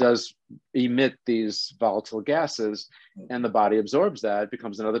 it does emit these volatile gases, and the body absorbs that. It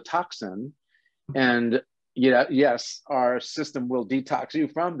becomes another toxin. And yes, our system will detox you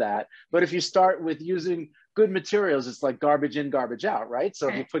from that. But if you start with using good materials, it's like garbage in, garbage out, right? So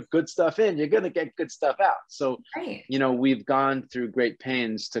if you put good stuff in, you're going to get good stuff out. So, we've gone through great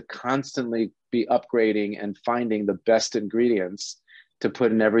pains to constantly be upgrading and finding the best ingredients to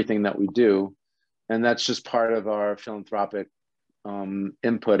put in everything that we do. And that's just part of our philanthropic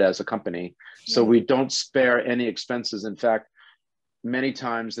input as a company. So we don't spare any expenses. In fact, many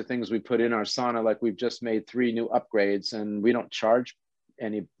times the things we put in our sauna, like we've just made 3 new upgrades, and we don't charge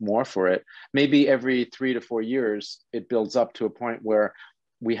any more for it. Maybe every 3 to 4 years, it builds up to a point where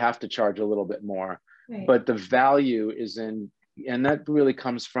we have to charge a little bit more. But the value is in, and that really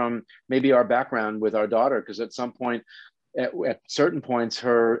comes from maybe our background with our daughter, because at some point, at certain points,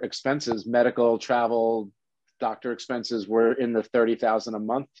 her expenses, medical, travel, doctor expenses were in the $30,000 a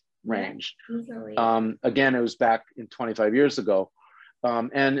month range. Again, it was back in 25 years ago.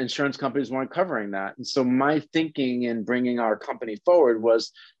 And insurance companies weren't covering that. And so my thinking in bringing our company forward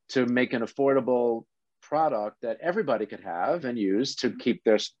was to make an affordable product that everybody could have and use to keep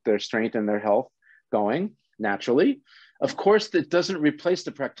their strength and their health going naturally. Of course, it doesn't replace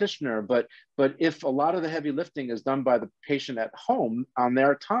the practitioner, but if a lot of the heavy lifting is done by the patient at home on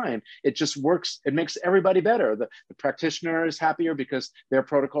their time, it just works. It makes everybody better. The practitioner is happier because their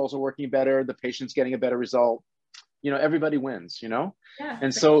protocols are working better. The patient's getting a better result. Everybody wins,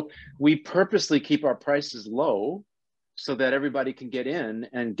 And so we purposely keep our prices low so that everybody can get in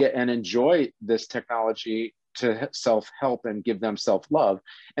and enjoy this technology to self-help and give them self-love.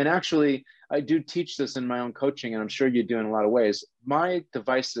 And actually, I do teach this in my own coaching, and I'm sure you do in a lot of ways. My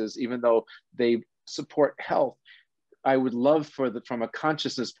devices, even though they support health, I would love from a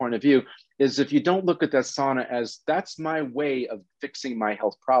consciousness point of view, is if you don't look at that sauna as that's my way of fixing my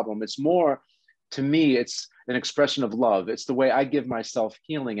health problem. It's more, to me, it's an expression of love. It's the way I give myself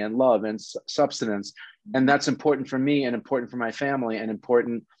healing and love and substance. And that's important for me and important for my family and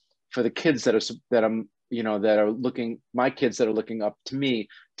important for the kids that are looking up to me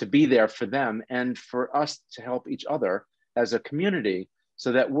to be there for them and for us to help each other as a community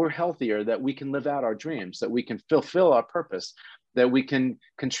so that we're healthier, that we can live out our dreams, that we can fulfill our purpose, that we can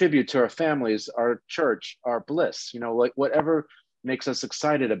contribute to our families, our church, our bliss, like whatever makes us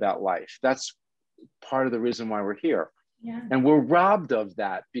excited about life. That's part of the reason why we're here. And we're robbed of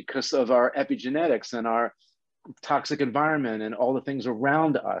that because of our epigenetics and our toxic environment and all the things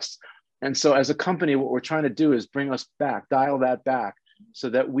around us. And so as a company, what we're trying to do is bring us back, dial that back so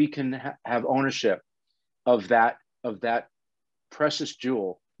that we can have ownership of that precious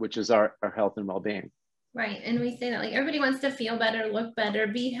jewel, which is our health and well-being. Right. And we say that like everybody wants to feel better, look better,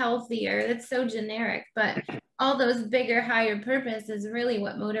 be healthier. It's so generic, but all those bigger, higher purpose is really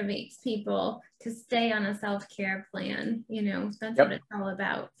what motivates people to stay on a self-care plan. That's what it's all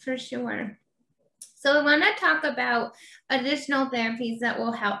about, for sure. So I want to talk about additional therapies that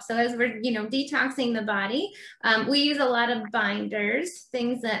will help. So as we're, detoxing the body, we use a lot of binders,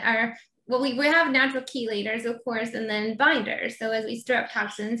 things that are, we have natural chelators, of course, and then binders. So as we stir up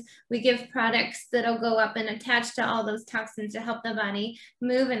toxins, we give products that'll go up and attach to all those toxins to help the body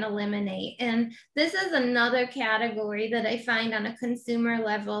move and eliminate. And this is another category that I find on a consumer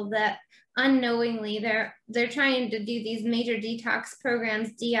level that unknowingly they're trying to do these major detox programs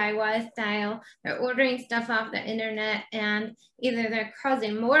DIY style. They're ordering stuff off the internet, and either they're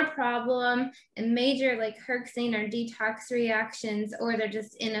causing more problem and major like herxing or detox reactions, or they're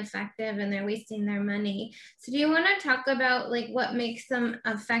just ineffective and they're wasting their money. So do you want to talk about like what makes them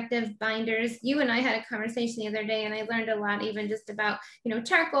effective binders? You and I had a conversation the other day, and I learned a lot even just about, you know,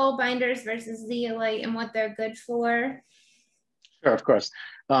 charcoal binders versus zeolite and what they're good for. Sure, of course.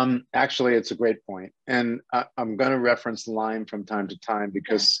 Actually, it's a great point. And I'm going to reference lime from time to time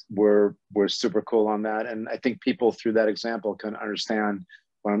because we're super cool on that. And I think people through that example can understand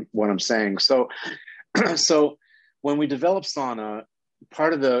what I'm saying. So, so when we developed sauna,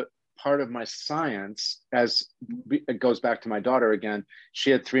 part of my science, as it goes back to my daughter again,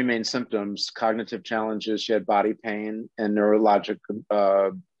 she had three main symptoms: cognitive challenges, she had body pain, and neurological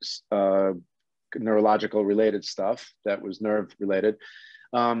related stuff that was nerve related.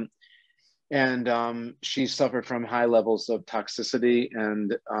 She suffered from high levels of toxicity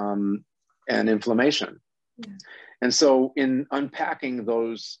and inflammation. Yeah. And so in unpacking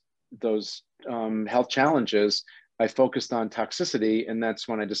those health challenges, I focused on toxicity, and that's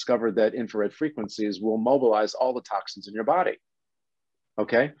when I discovered that infrared frequencies will mobilize all the toxins in your body.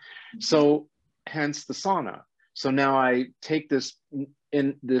 Okay, so hence the sauna. So now I take this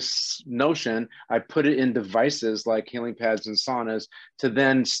notion, I put it in devices like healing pads and saunas to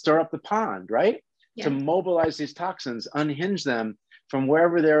then stir up the pond, right? Yeah. To mobilize these toxins, unhinge them from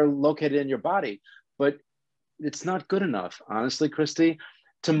wherever they're located in your body. But it's not good enough, honestly, Christy.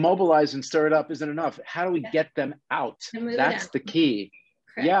 To mobilize and stir it up isn't enough. How do we get them out? That's the key.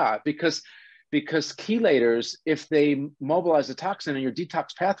 Correct. Yeah, because chelators, if they mobilize the toxin and your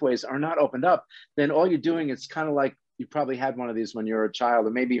detox pathways are not opened up, then all you're doing is kind of like, you probably had one of these when you were a child, or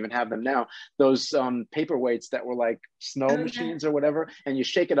maybe even have them now, those paperweights that were like snow machines or whatever, and you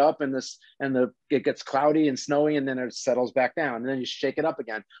shake it up and it gets cloudy and snowy, and then it settles back down, and then you shake it up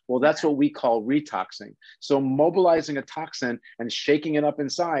again. Well, that's what we call retoxing. So mobilizing a toxin and shaking it up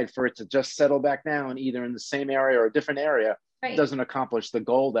inside for it to just settle back down, either in the same area or a different area, doesn't accomplish the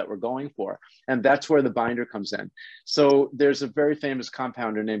goal that we're going for. And that's where the binder comes in. So there's a very famous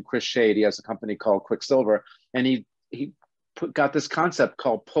compounder named Chris Shade. He has a company called Quicksilver, and he got this concept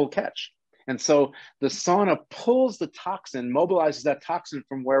called pull catch. And so the sauna pulls the toxin, mobilizes that toxin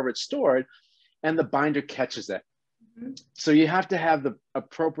from wherever it's stored, and the binder catches it. Mm-hmm. So you have to have the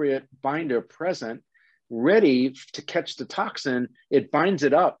appropriate binder present, ready to catch the toxin. It binds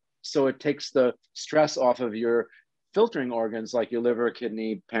it up, so it takes the stress off of your filtering organs like your liver,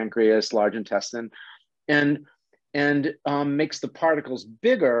 kidney, pancreas, large intestine, and makes the particles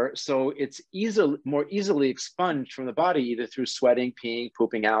bigger, so it's more easily expunged from the body, either through sweating, peeing,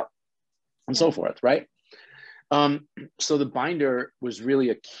 pooping out, and so forth, right? So the binder was really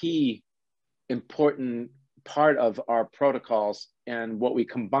a key, important part of our protocols and what we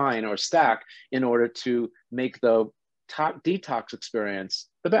combine or stack in order to make the detox experience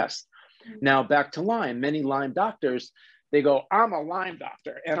the best. Now, back to Lyme. Many Lyme doctors, they go, I'm a Lyme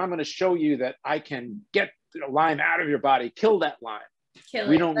doctor, and I'm going to show you that I can get Lyme out of your body, kill that Lyme.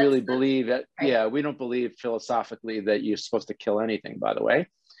 We don't really believe that. Right. Yeah, we don't believe philosophically that you're supposed to kill anything, by the way.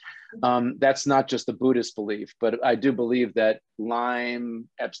 That's not just a Buddhist belief, but I do believe that Lyme,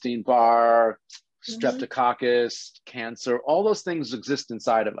 Epstein-Barr, Streptococcus, cancer, all those things exist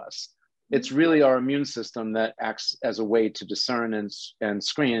inside of us. It's really our immune system that acts as a way to discern and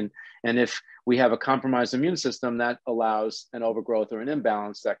screen. And if we have a compromised immune system, that allows an overgrowth or an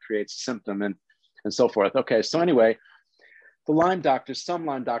imbalance that creates a symptom and so forth. Okay, so anyway, the Lyme doctors, some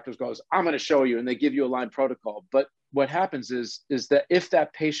Lyme doctors goes, I'm going to show you, and they give you a Lyme protocol. But what happens is that if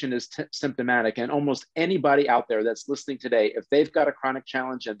that patient is symptomatic, and almost anybody out there that's listening today, if they've got a chronic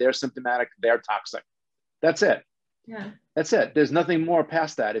challenge and they're symptomatic, they're toxic. That's it. Yeah. That's it. There's nothing more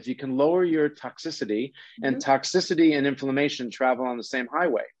past that. If you can lower your toxicity, and toxicity and inflammation travel on the same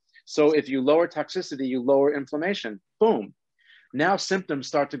highway. So if you lower toxicity, you lower inflammation. Boom. Now symptoms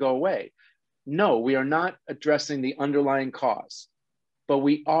start to go away. No, we are not addressing the underlying cause, but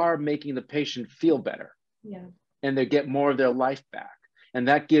we are making the patient feel better. Yeah. And they get more of their life back. And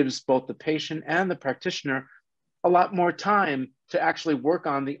that gives both the patient and the practitioner a lot more time to actually work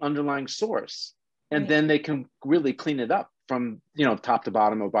on the underlying source. And then they can really clean it up from, top to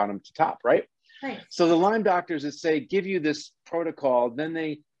bottom or bottom to top, right? Right. So the Lyme doctors that say, give you this protocol, then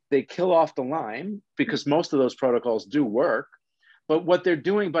they kill off the Lyme, because most of those protocols do work. But what they're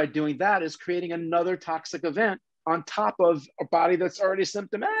doing by doing that is creating another toxic event on top of a body that's already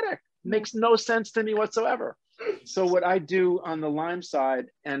symptomatic. Makes no sense to me whatsoever. So what I do on the Lyme side,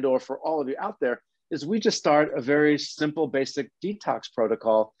 and or for all of you out there, is we just start a very simple, basic detox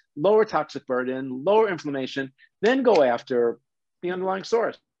protocol lower toxic burden, lower inflammation, then go after the underlying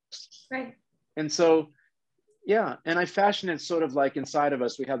source. Right. And so, yeah, and I fashion it sort of like inside of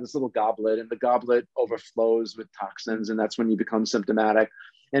us, we have this little goblet, and the goblet overflows with toxins, and that's when you become symptomatic.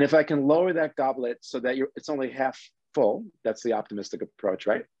 And if I can lower that goblet so that it's only half full, that's the optimistic approach,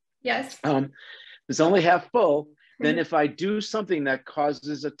 right? Yes. It's only half full. Then if I do something that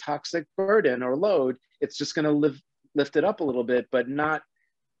causes a toxic burden or load, it's just going to lift it up a little bit, but not,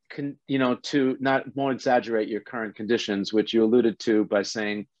 won't exaggerate your current conditions, which you alluded to by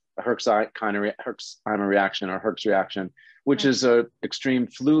saying a Herxheimer reaction or Herx reaction, which is a extreme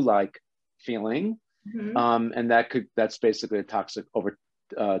flu-like feeling. And that's basically a toxic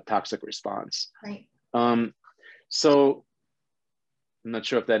response. Right. So I'm not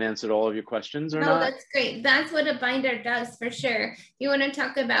sure if that answered all of your questions or not. No, that's great. That's what a binder does for sure. You want to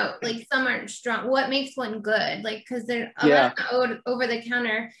talk about, like, some aren't strong. What makes one good? Like, because they're a lot of over the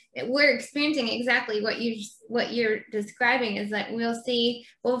counter. We're experiencing exactly what you're describing, is that we'll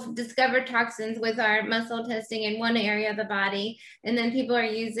discover toxins with our muscle testing in one area of the body, and then people are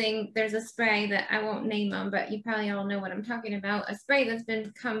using, there's a spray that I won't name them, but you probably all know what I'm talking about. A spray that's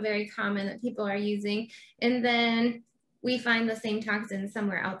become very common that people are using, and then we find the same toxins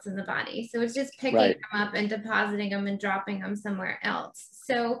somewhere else in the body. So it's just picking them up and depositing them and dropping them somewhere else.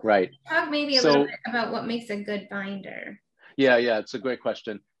 So talk maybe a little bit about what makes a good binder. Yeah, it's a great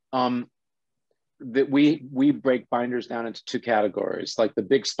question. That we break binders down into two categories, like the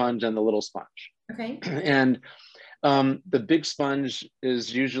big sponge and the little sponge. Okay. And the big sponge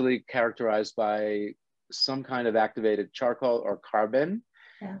is usually characterized by some kind of activated charcoal or carbon,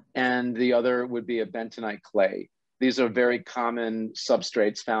 and the other would be a bentonite clay. These are very common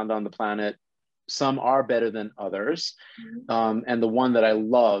substrates found on the planet. Some are better than others. And the one that I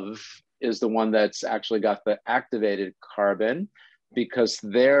love is the one that's actually got the activated carbon, because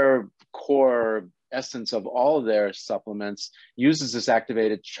their core essence of all of their supplements uses this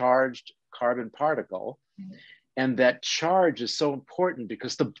activated charged carbon particle. And that charge is so important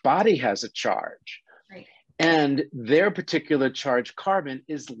because the body has a charge. And their particular charged carbon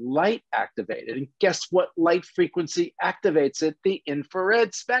is light activated. And guess what light frequency activates it? The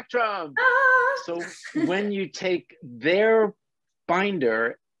infrared spectrum. So when you take their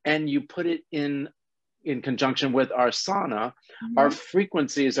binder and you put it in conjunction with our sauna, our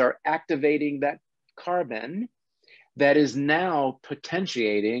frequencies are activating that carbon that is now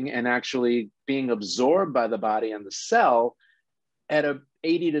potentiating and actually being absorbed by the body and the cell at a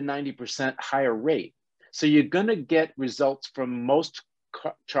 80 to 90% higher rate. So you're going to get results from most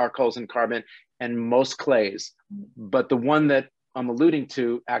charcoals and carbon and most clays, but the one that I'm alluding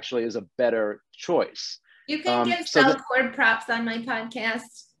to actually is a better choice. You can give Cellcore props on my podcast.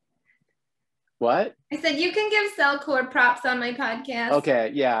 What? I said you can give Cellcore props on my podcast.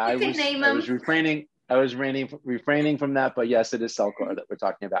 Okay, yeah, I was refraining from that, but yes, it is Cellcore that we're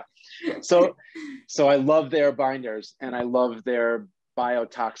talking about. So I love their binders, and I love their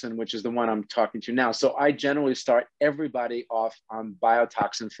biotoxin, which is the one I'm talking to now. So I generally start everybody off on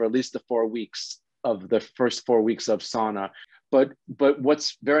biotoxin for at least the first 4 weeks of sauna. But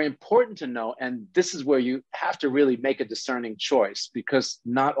what's very important to know, and this is where you have to really make a discerning choice, because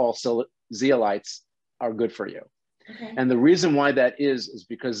not all zeolites are good for you. Okay. And the reason why that is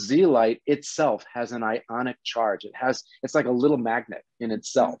because zeolite itself has an ionic charge. It's like a little magnet in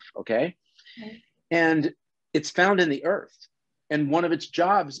itself, okay? And it's found in the earth. And one of its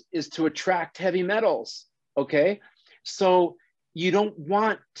jobs is to attract heavy metals, okay? So you don't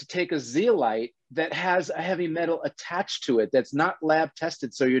want to take a zeolite that has a heavy metal attached to it that's not lab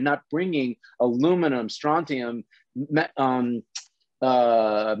tested. So you're not bringing aluminum, strontium,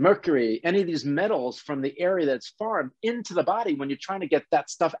 mercury, any of these metals from the area that's farmed into the body when you're trying to get that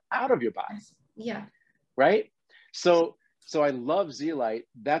stuff out of your body. Yeah. Right? So I love zeolite.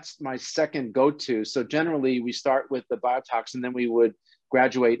 That's my second go-to. So generally we start with the biotoxin, then we would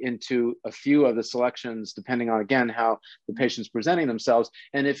graduate into a few of the selections, depending on, again, how the patient's presenting themselves.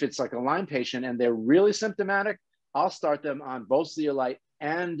 And if it's like a Lyme patient and they're really symptomatic, I'll start them on both zeolite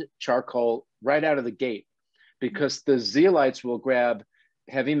and charcoal right out of the gate, because the zeolites will grab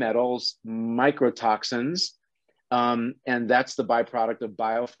heavy metals, microtoxins, and that's the byproduct of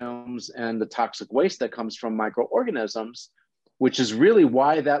biofilms and the toxic waste that comes from microorganisms, which is really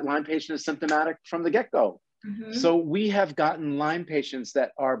why that Lyme patient is symptomatic from the get-go. Mm-hmm. So we have gotten Lyme patients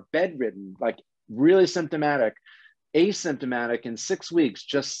that are bedridden, like really symptomatic, asymptomatic in 6 weeks,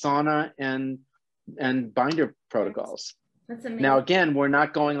 just sauna and binder protocols. That's amazing. Now, again, we're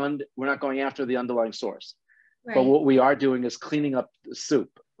not going after the underlying source, right. But what we are doing is cleaning up the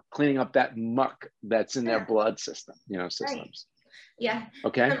soup, cleaning up that muck that's in their blood system, systems. Yeah.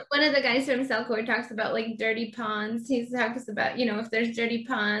 Okay. One of the guys from Cellcore talks about like dirty ponds. He talks about, you know, if there's dirty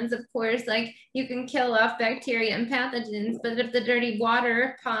ponds, of course, like you can kill off bacteria and pathogens, but if the dirty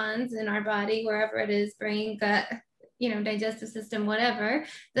water ponds in our body, wherever it is, brain, gut, you know, digestive system, whatever,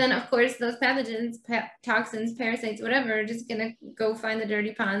 then of course those pathogens, toxins, parasites, whatever, are just gonna go find the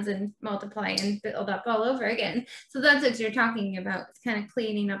dirty ponds and multiply and build up all over again. So that's what you're talking about. It's kind of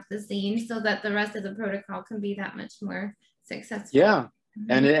cleaning up the scene so that the rest of the protocol can be that much more successful. Yeah.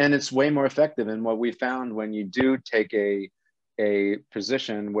 And it's way more effective. And what we found when you do take a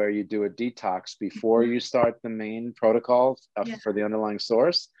position where you do a detox before you start the main protocol for the underlying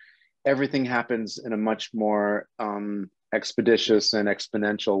source, everything happens in a much more expeditious and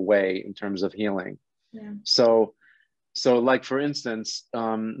exponential way in terms of healing. Yeah. So like, for instance,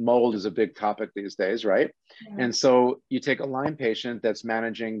 mold is a big topic these days, right? Yeah. And so you take a Lyme patient that's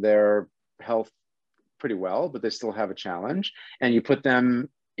managing their health pretty well, but they still have a challenge, and you put them,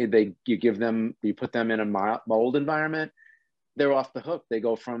 you put them in a mold environment, they're off the hook. They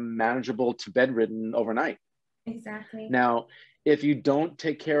go from manageable to bedridden overnight. Exactly. Now, if you don't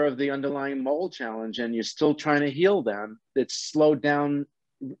take care of the underlying mold challenge and you're still trying to heal them, it's slowed down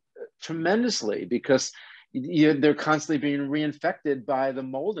tremendously, because they're constantly being reinfected by the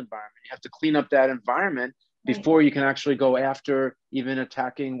mold environment. You have to clean up that environment before you can actually go after even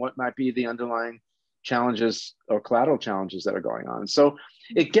attacking what might be the underlying challenges or collateral challenges that are going on. So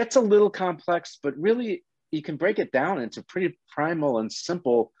it gets a little complex, but really you can break it down into pretty primal and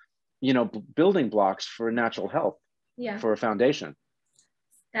simple, you know, building blocks for natural health. Yeah. For a foundation.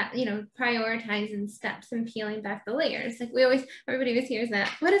 That, you know, prioritizing steps and peeling back the layers. Like everybody always hears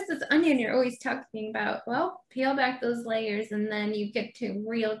that. What is this onion you're always talking about? Well, peel back those layers and then you get to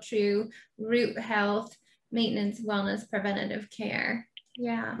real, true root health, maintenance, wellness, preventative care.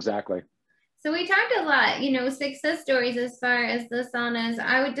 Yeah. Exactly. So we talked a lot, you know, success stories as far as the saunas.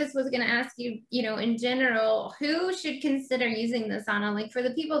 I was going to ask you, you know, in general, who should consider using the sauna? Like for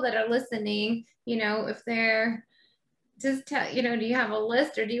the people that are listening, you know, if they're just tell, you know, do you have a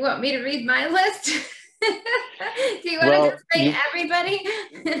list, or do you want me to read my list? Do you want to just say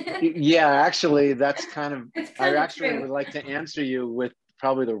everybody? Yeah, actually, that's kind of, I actually would like to answer you with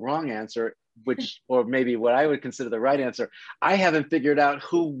probably the wrong answer, or maybe what I would consider the right answer. I haven't figured out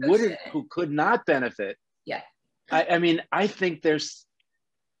who could not benefit. Yeah. I mean, I think it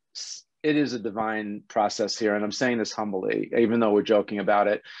is a divine process here. And I'm saying this humbly, even though we're joking about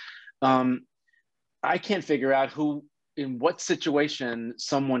it. I can't figure out in what situation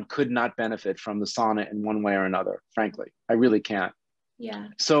someone could not benefit from the sauna in one way or another. Frankly, I really can't. Yeah.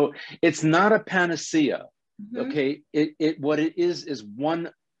 So it's not a panacea. Mm-hmm. Okay. What it is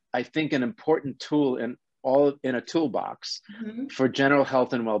one, I think, an important tool in a toolbox mm-hmm. for general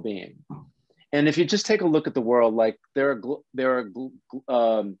health and well-being. And if you just take a look at the world, like there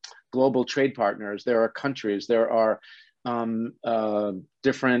are global trade partners, there are countries, there are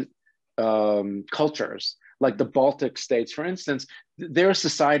different cultures. Like the Baltic states, for instance, they're a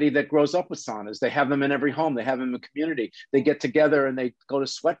society that grows up with saunas. They have them in every home. They have them in the community. They get together and they go to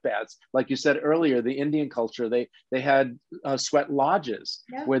sweat baths. Like you said earlier, the Indian culture, they had sweat lodges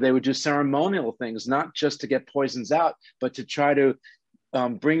where they would do ceremonial things, not just to get poisons out, but to try to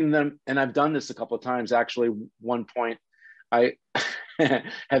bring them. And I've done this a couple of times. Actually, one point,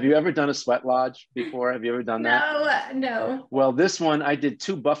 have you ever done a sweat lodge before? Have you ever done that? No. Well, this one, I did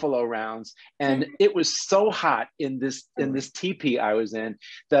 2 buffalo rounds, and it was so hot in this teepee I was in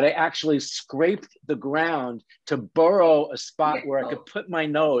that I actually scraped the ground to burrow a spot where I could put my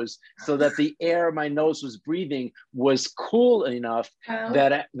nose so that the air my nose was breathing was cool enough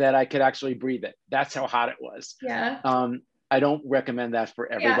that I could actually breathe it. That's how hot it was. Yeah. I don't recommend that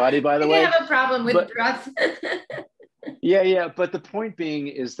for everybody, by the way. I have a problem with breath. Yeah. But the point being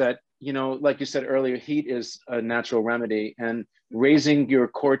is that, you know, like you said earlier, heat is a natural remedy, and raising your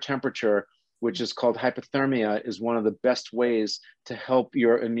core temperature, which is called hypothermia, is one of the best ways to help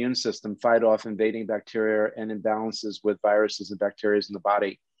your immune system fight off invading bacteria and imbalances with viruses and bacteria in the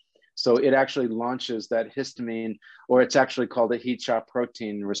body. So it actually launches that histamine, or it's actually called a heat shock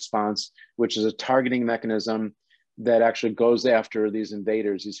protein response, which is a targeting mechanism that actually goes after these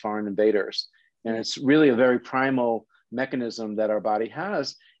invaders, these foreign invaders. And it's really a very primal mechanism that our body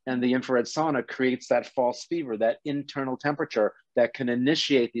has. And the infrared sauna creates that false fever, that internal temperature that can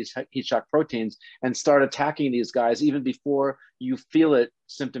initiate these heat shock proteins and start attacking these guys even before you feel it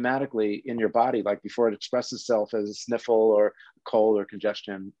symptomatically in your body, like before it expresses itself as a sniffle or cold or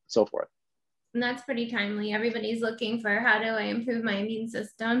congestion, so forth. And that's pretty timely. Everybody's looking for, how do I improve my immune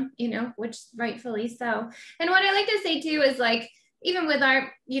system, you know, which rightfully so. And what I like to say too is, like, even with our,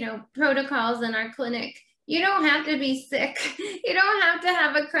 you know, protocols in our clinic, You don't have to be sick. You don't have to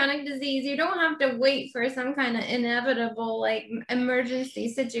have a chronic disease. You don't have to wait for some kind of inevitable like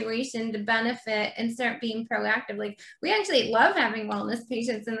emergency situation to benefit and start being proactive. Like we actually love having wellness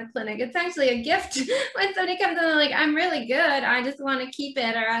patients in the clinic. It's actually a gift when somebody comes in and they're like, I'm really good. I just want to keep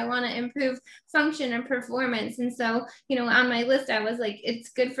it, or I want to improve function and performance. And so, you know, on my list, I was like,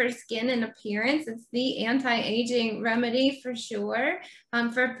 it's good for skin and appearance. It's the anti-aging remedy for sure.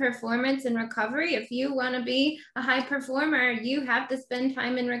 For performance and recovery. If you want to be a high performer, you have to spend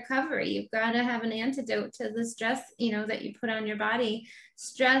time in recovery. You've got to have an antidote to the stress, you know, that you put on your body.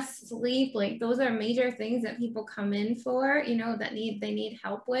 Stress, sleep, like those are major things that people come in for, you know, that they need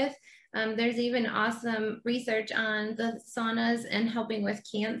help with. There's even awesome research on the saunas and helping with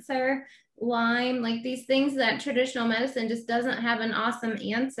cancer, Lyme, like these things that traditional medicine just doesn't have an awesome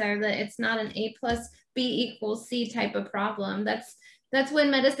answer, that it's not an A plus B equals C type of problem. That's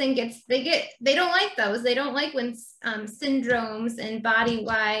when medicine they don't like those. They don't like when syndromes and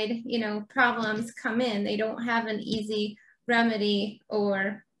body-wide, you know, problems come in. They don't have an easy remedy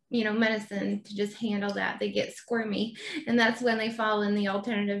or, you know, medicine to just handle that. They get squirmy. And that's when they fall in the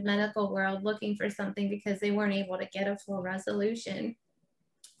alternative medical world looking for something because they weren't able to get a full resolution.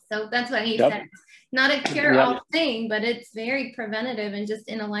 So that's why he said it's not a cure-all thing, but it's very preventative and just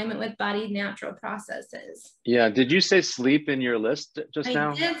in alignment with body's natural processes. Yeah. Did you say sleep in your list just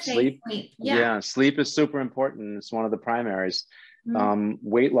now? I did say Sleep. Yeah. Sleep is super important. It's one of the primaries.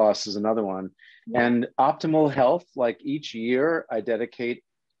 Weight loss is another one. Yeah. And optimal health, like each year, I dedicate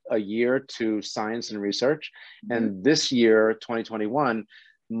a year to science and research. And this year, 2021,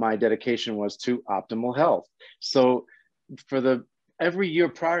 my dedication was to optimal health. So for every year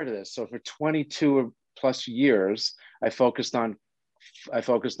prior to this, so for 22 plus years, I focused on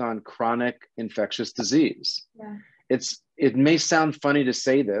chronic infectious disease. Yeah. It may sound funny to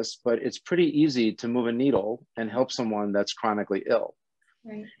say this, but it's pretty easy to move a needle and help someone that's chronically ill.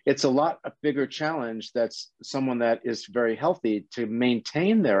 Right. It's a bigger challenge that's someone that is very healthy to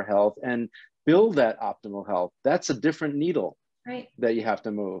maintain their health and build that optimal health. That's a different needle, right, that you have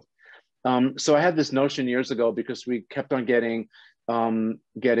to move. So I had this notion years ago because we kept on getting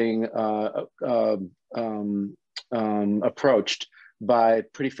approached by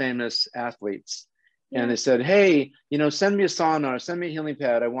pretty famous athletes. Yeah. And they said, hey, you know, send me a sauna or send me a healing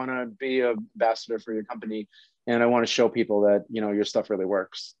pad. I want to be an ambassador for your company. And I want to show people that, you know, your stuff really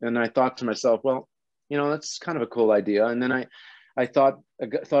works. And I thought to myself, well, you know, that's kind of a cool idea. And then I thought a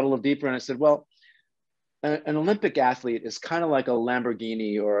little deeper and I said, well, an Olympic athlete is kind of like a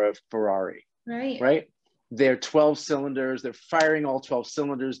Lamborghini or a Ferrari, right? They're 12 cylinders. They're firing all 12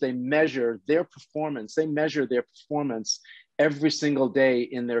 cylinders. They measure their performance. Every single day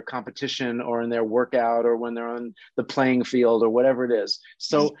in their competition or in their workout or when they're on the playing field or whatever it is.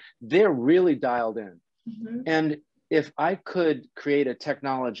 So they're really dialed in. And if I could create a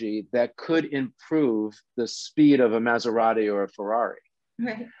technology that could improve the speed of a Maserati or a Ferrari,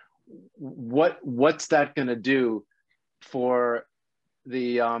 right, what's that going to do for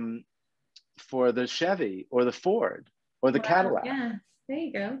the Chevy or the Ford or the Cadillac? Yeah, there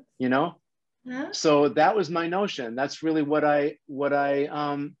you go. You know, so that was my notion. That's really what I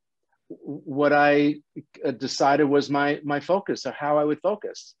decided was my focus, or how I would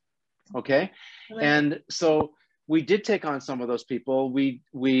focus. Okay, and so we did take on some of those people. We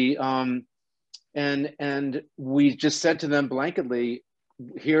just said to them blanketly,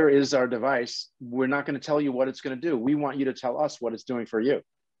 here is our device. We're not going to tell you what it's going to do. We want you to tell us what it's doing for you.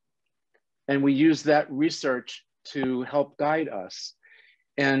 And we use that research to help guide us.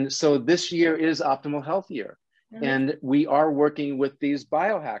 And so this year is Optimal Health Year. And we are working with these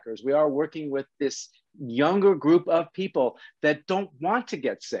biohackers. We are working with this younger group of people that don't want to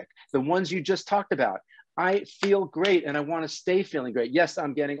get sick. The ones you just talked about. I feel great and I want to stay feeling great. Yes,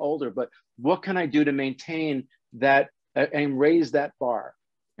 I'm getting older, but what can I do to maintain that and raise that bar?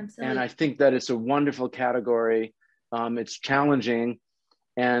 Absolutely. And I think that it's a wonderful category. It's challenging.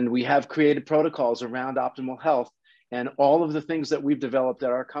 And we have created protocols around optimal health, and all of the things that we've developed at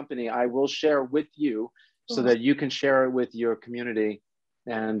our company, I will share with you so that you can share it with your community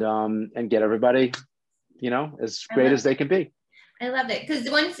and get everybody, you know, as great as they can be. I love it. Because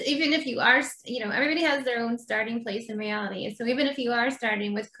even if you are, you know, everybody has their own starting place in reality. So even if you are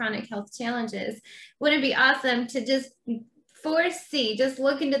starting with chronic health challenges, wouldn't it be awesome to just just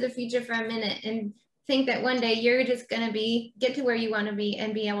look into the future for a minute and think that one day you're just going to get to where you want to be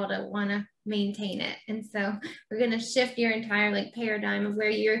and be able to want to maintain it. And so we're going to shift your entire like paradigm of where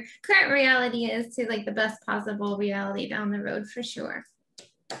your current reality is to like the best possible reality down the road for sure.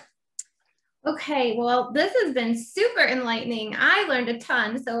 Okay, well, this has been super enlightening. I learned a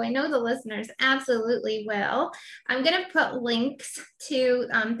ton, so I know the listeners absolutely will. I'm going to put links to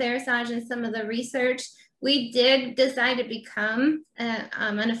Therasage and some of the research. We did decide to become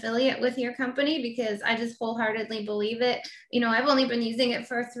an affiliate with your company because I just wholeheartedly believe it. You know, I've only been using it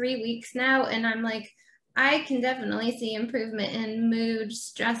for 3 weeks now, and I'm like, I can definitely see improvement in mood,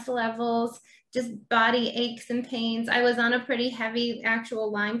 stress levels, just body aches and pains. I was on a pretty heavy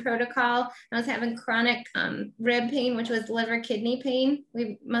actual Lyme protocol. I was having chronic rib pain, which was liver kidney pain.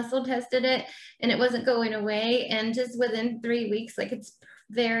 We muscle tested it and it wasn't going away. And just within 3 weeks, like it's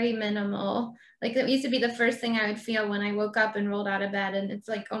very minimal. Like it used to be the first thing I would feel when I woke up and rolled out of bed, and it's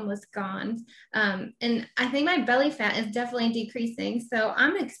like almost gone. And I think my belly fat is definitely decreasing. So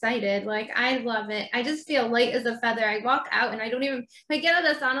I'm excited. Like I love it. I just feel light as a feather. I walk out and I don't even, if I get out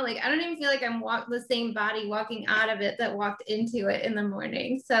of the sauna, like I don't even feel like I'm the same body walking out of it that walked into it in the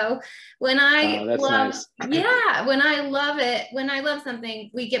morning. So when I that's nice. Yeah, when I love it, when I love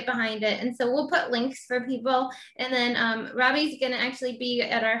something, we get behind it. And so we'll put links for people. And then Robbie's going to actually be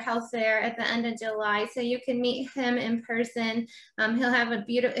at our health fair at the end of July, so you can meet him in person. He'll have a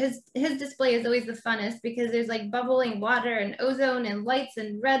beautiful, his display is always the funnest because there's like bubbling water and ozone and lights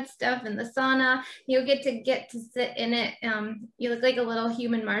and red stuff in the sauna. You'll get to sit in it. You look like a little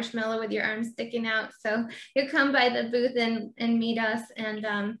human marshmallow with your arms sticking out. So you'll come by the booth and meet us.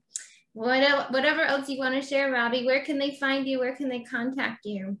 And whatever else you want to share, Robbie, where can they find you? Where can they contact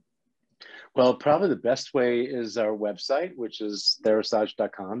you? Well, probably the best way is our website, which is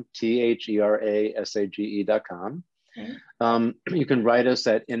therasage.com, THERASAGE.com. Okay. You can write us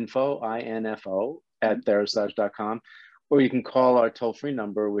at info at therasage.com, or you can call our toll-free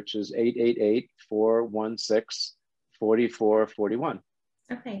number, which is 888-416-4441.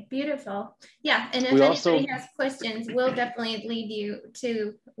 Okay, beautiful. Yeah, and if anybody has questions, we'll definitely lead you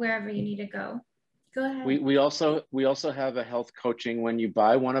to wherever you need to go. Go ahead. We also have a health coaching. When you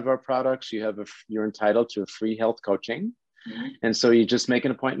buy one of our products, you're entitled to a free health coaching. Mm-hmm. And so you just make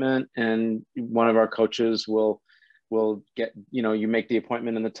an appointment and one of our coaches will get, you make the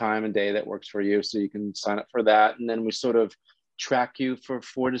appointment and the time and day that works for you. So you can sign up for that. And then we sort of track you for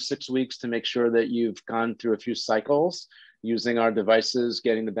 4 to 6 weeks to make sure that you've gone through a few cycles using our devices,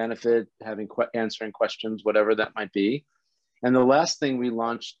 getting the benefit, answering questions, whatever that might be. And the last thing, we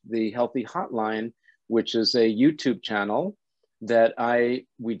launched the Healthy Hotline, which is a YouTube channel that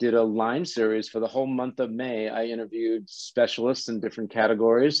we did a Lyme series for the whole month of May. I interviewed specialists in different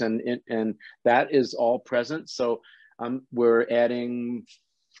categories, and that is all present. So we're adding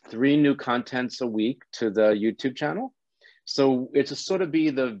 3 new contents a week to the YouTube channel. So it's a sort of be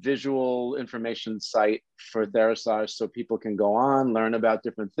the visual information site for Therasage, so people can go on, learn about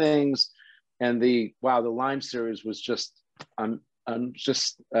different things. And the Lyme series was just, actually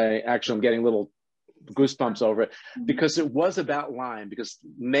I'm getting little goosebumps over it, because it was about Lyme, because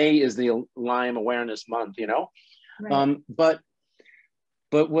May is the Lyme Awareness Month, Right. But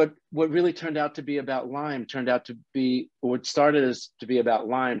what really turned out to be about Lyme turned out to be, what started as to be about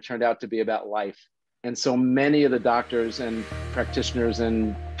Lyme turned out to be about life. And so many of the doctors and practitioners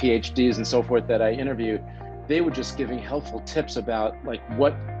and PhDs and so forth that I interviewed, they were just giving helpful tips about like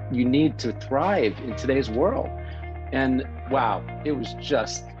what you need to thrive in today's world. And wow, it was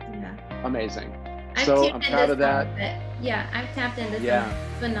just amazing. I'm proud of that. Yeah, I've tapped into something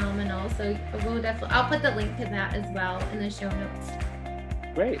phenomenal. So I'll put the link to that as well in the show notes.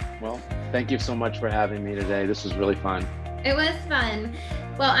 Great. Well, thank you so much for having me today. This was really fun. It was fun.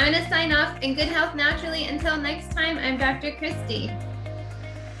 Well, I'm going to sign off. In good health naturally. Until next time, I'm Dr. Christy.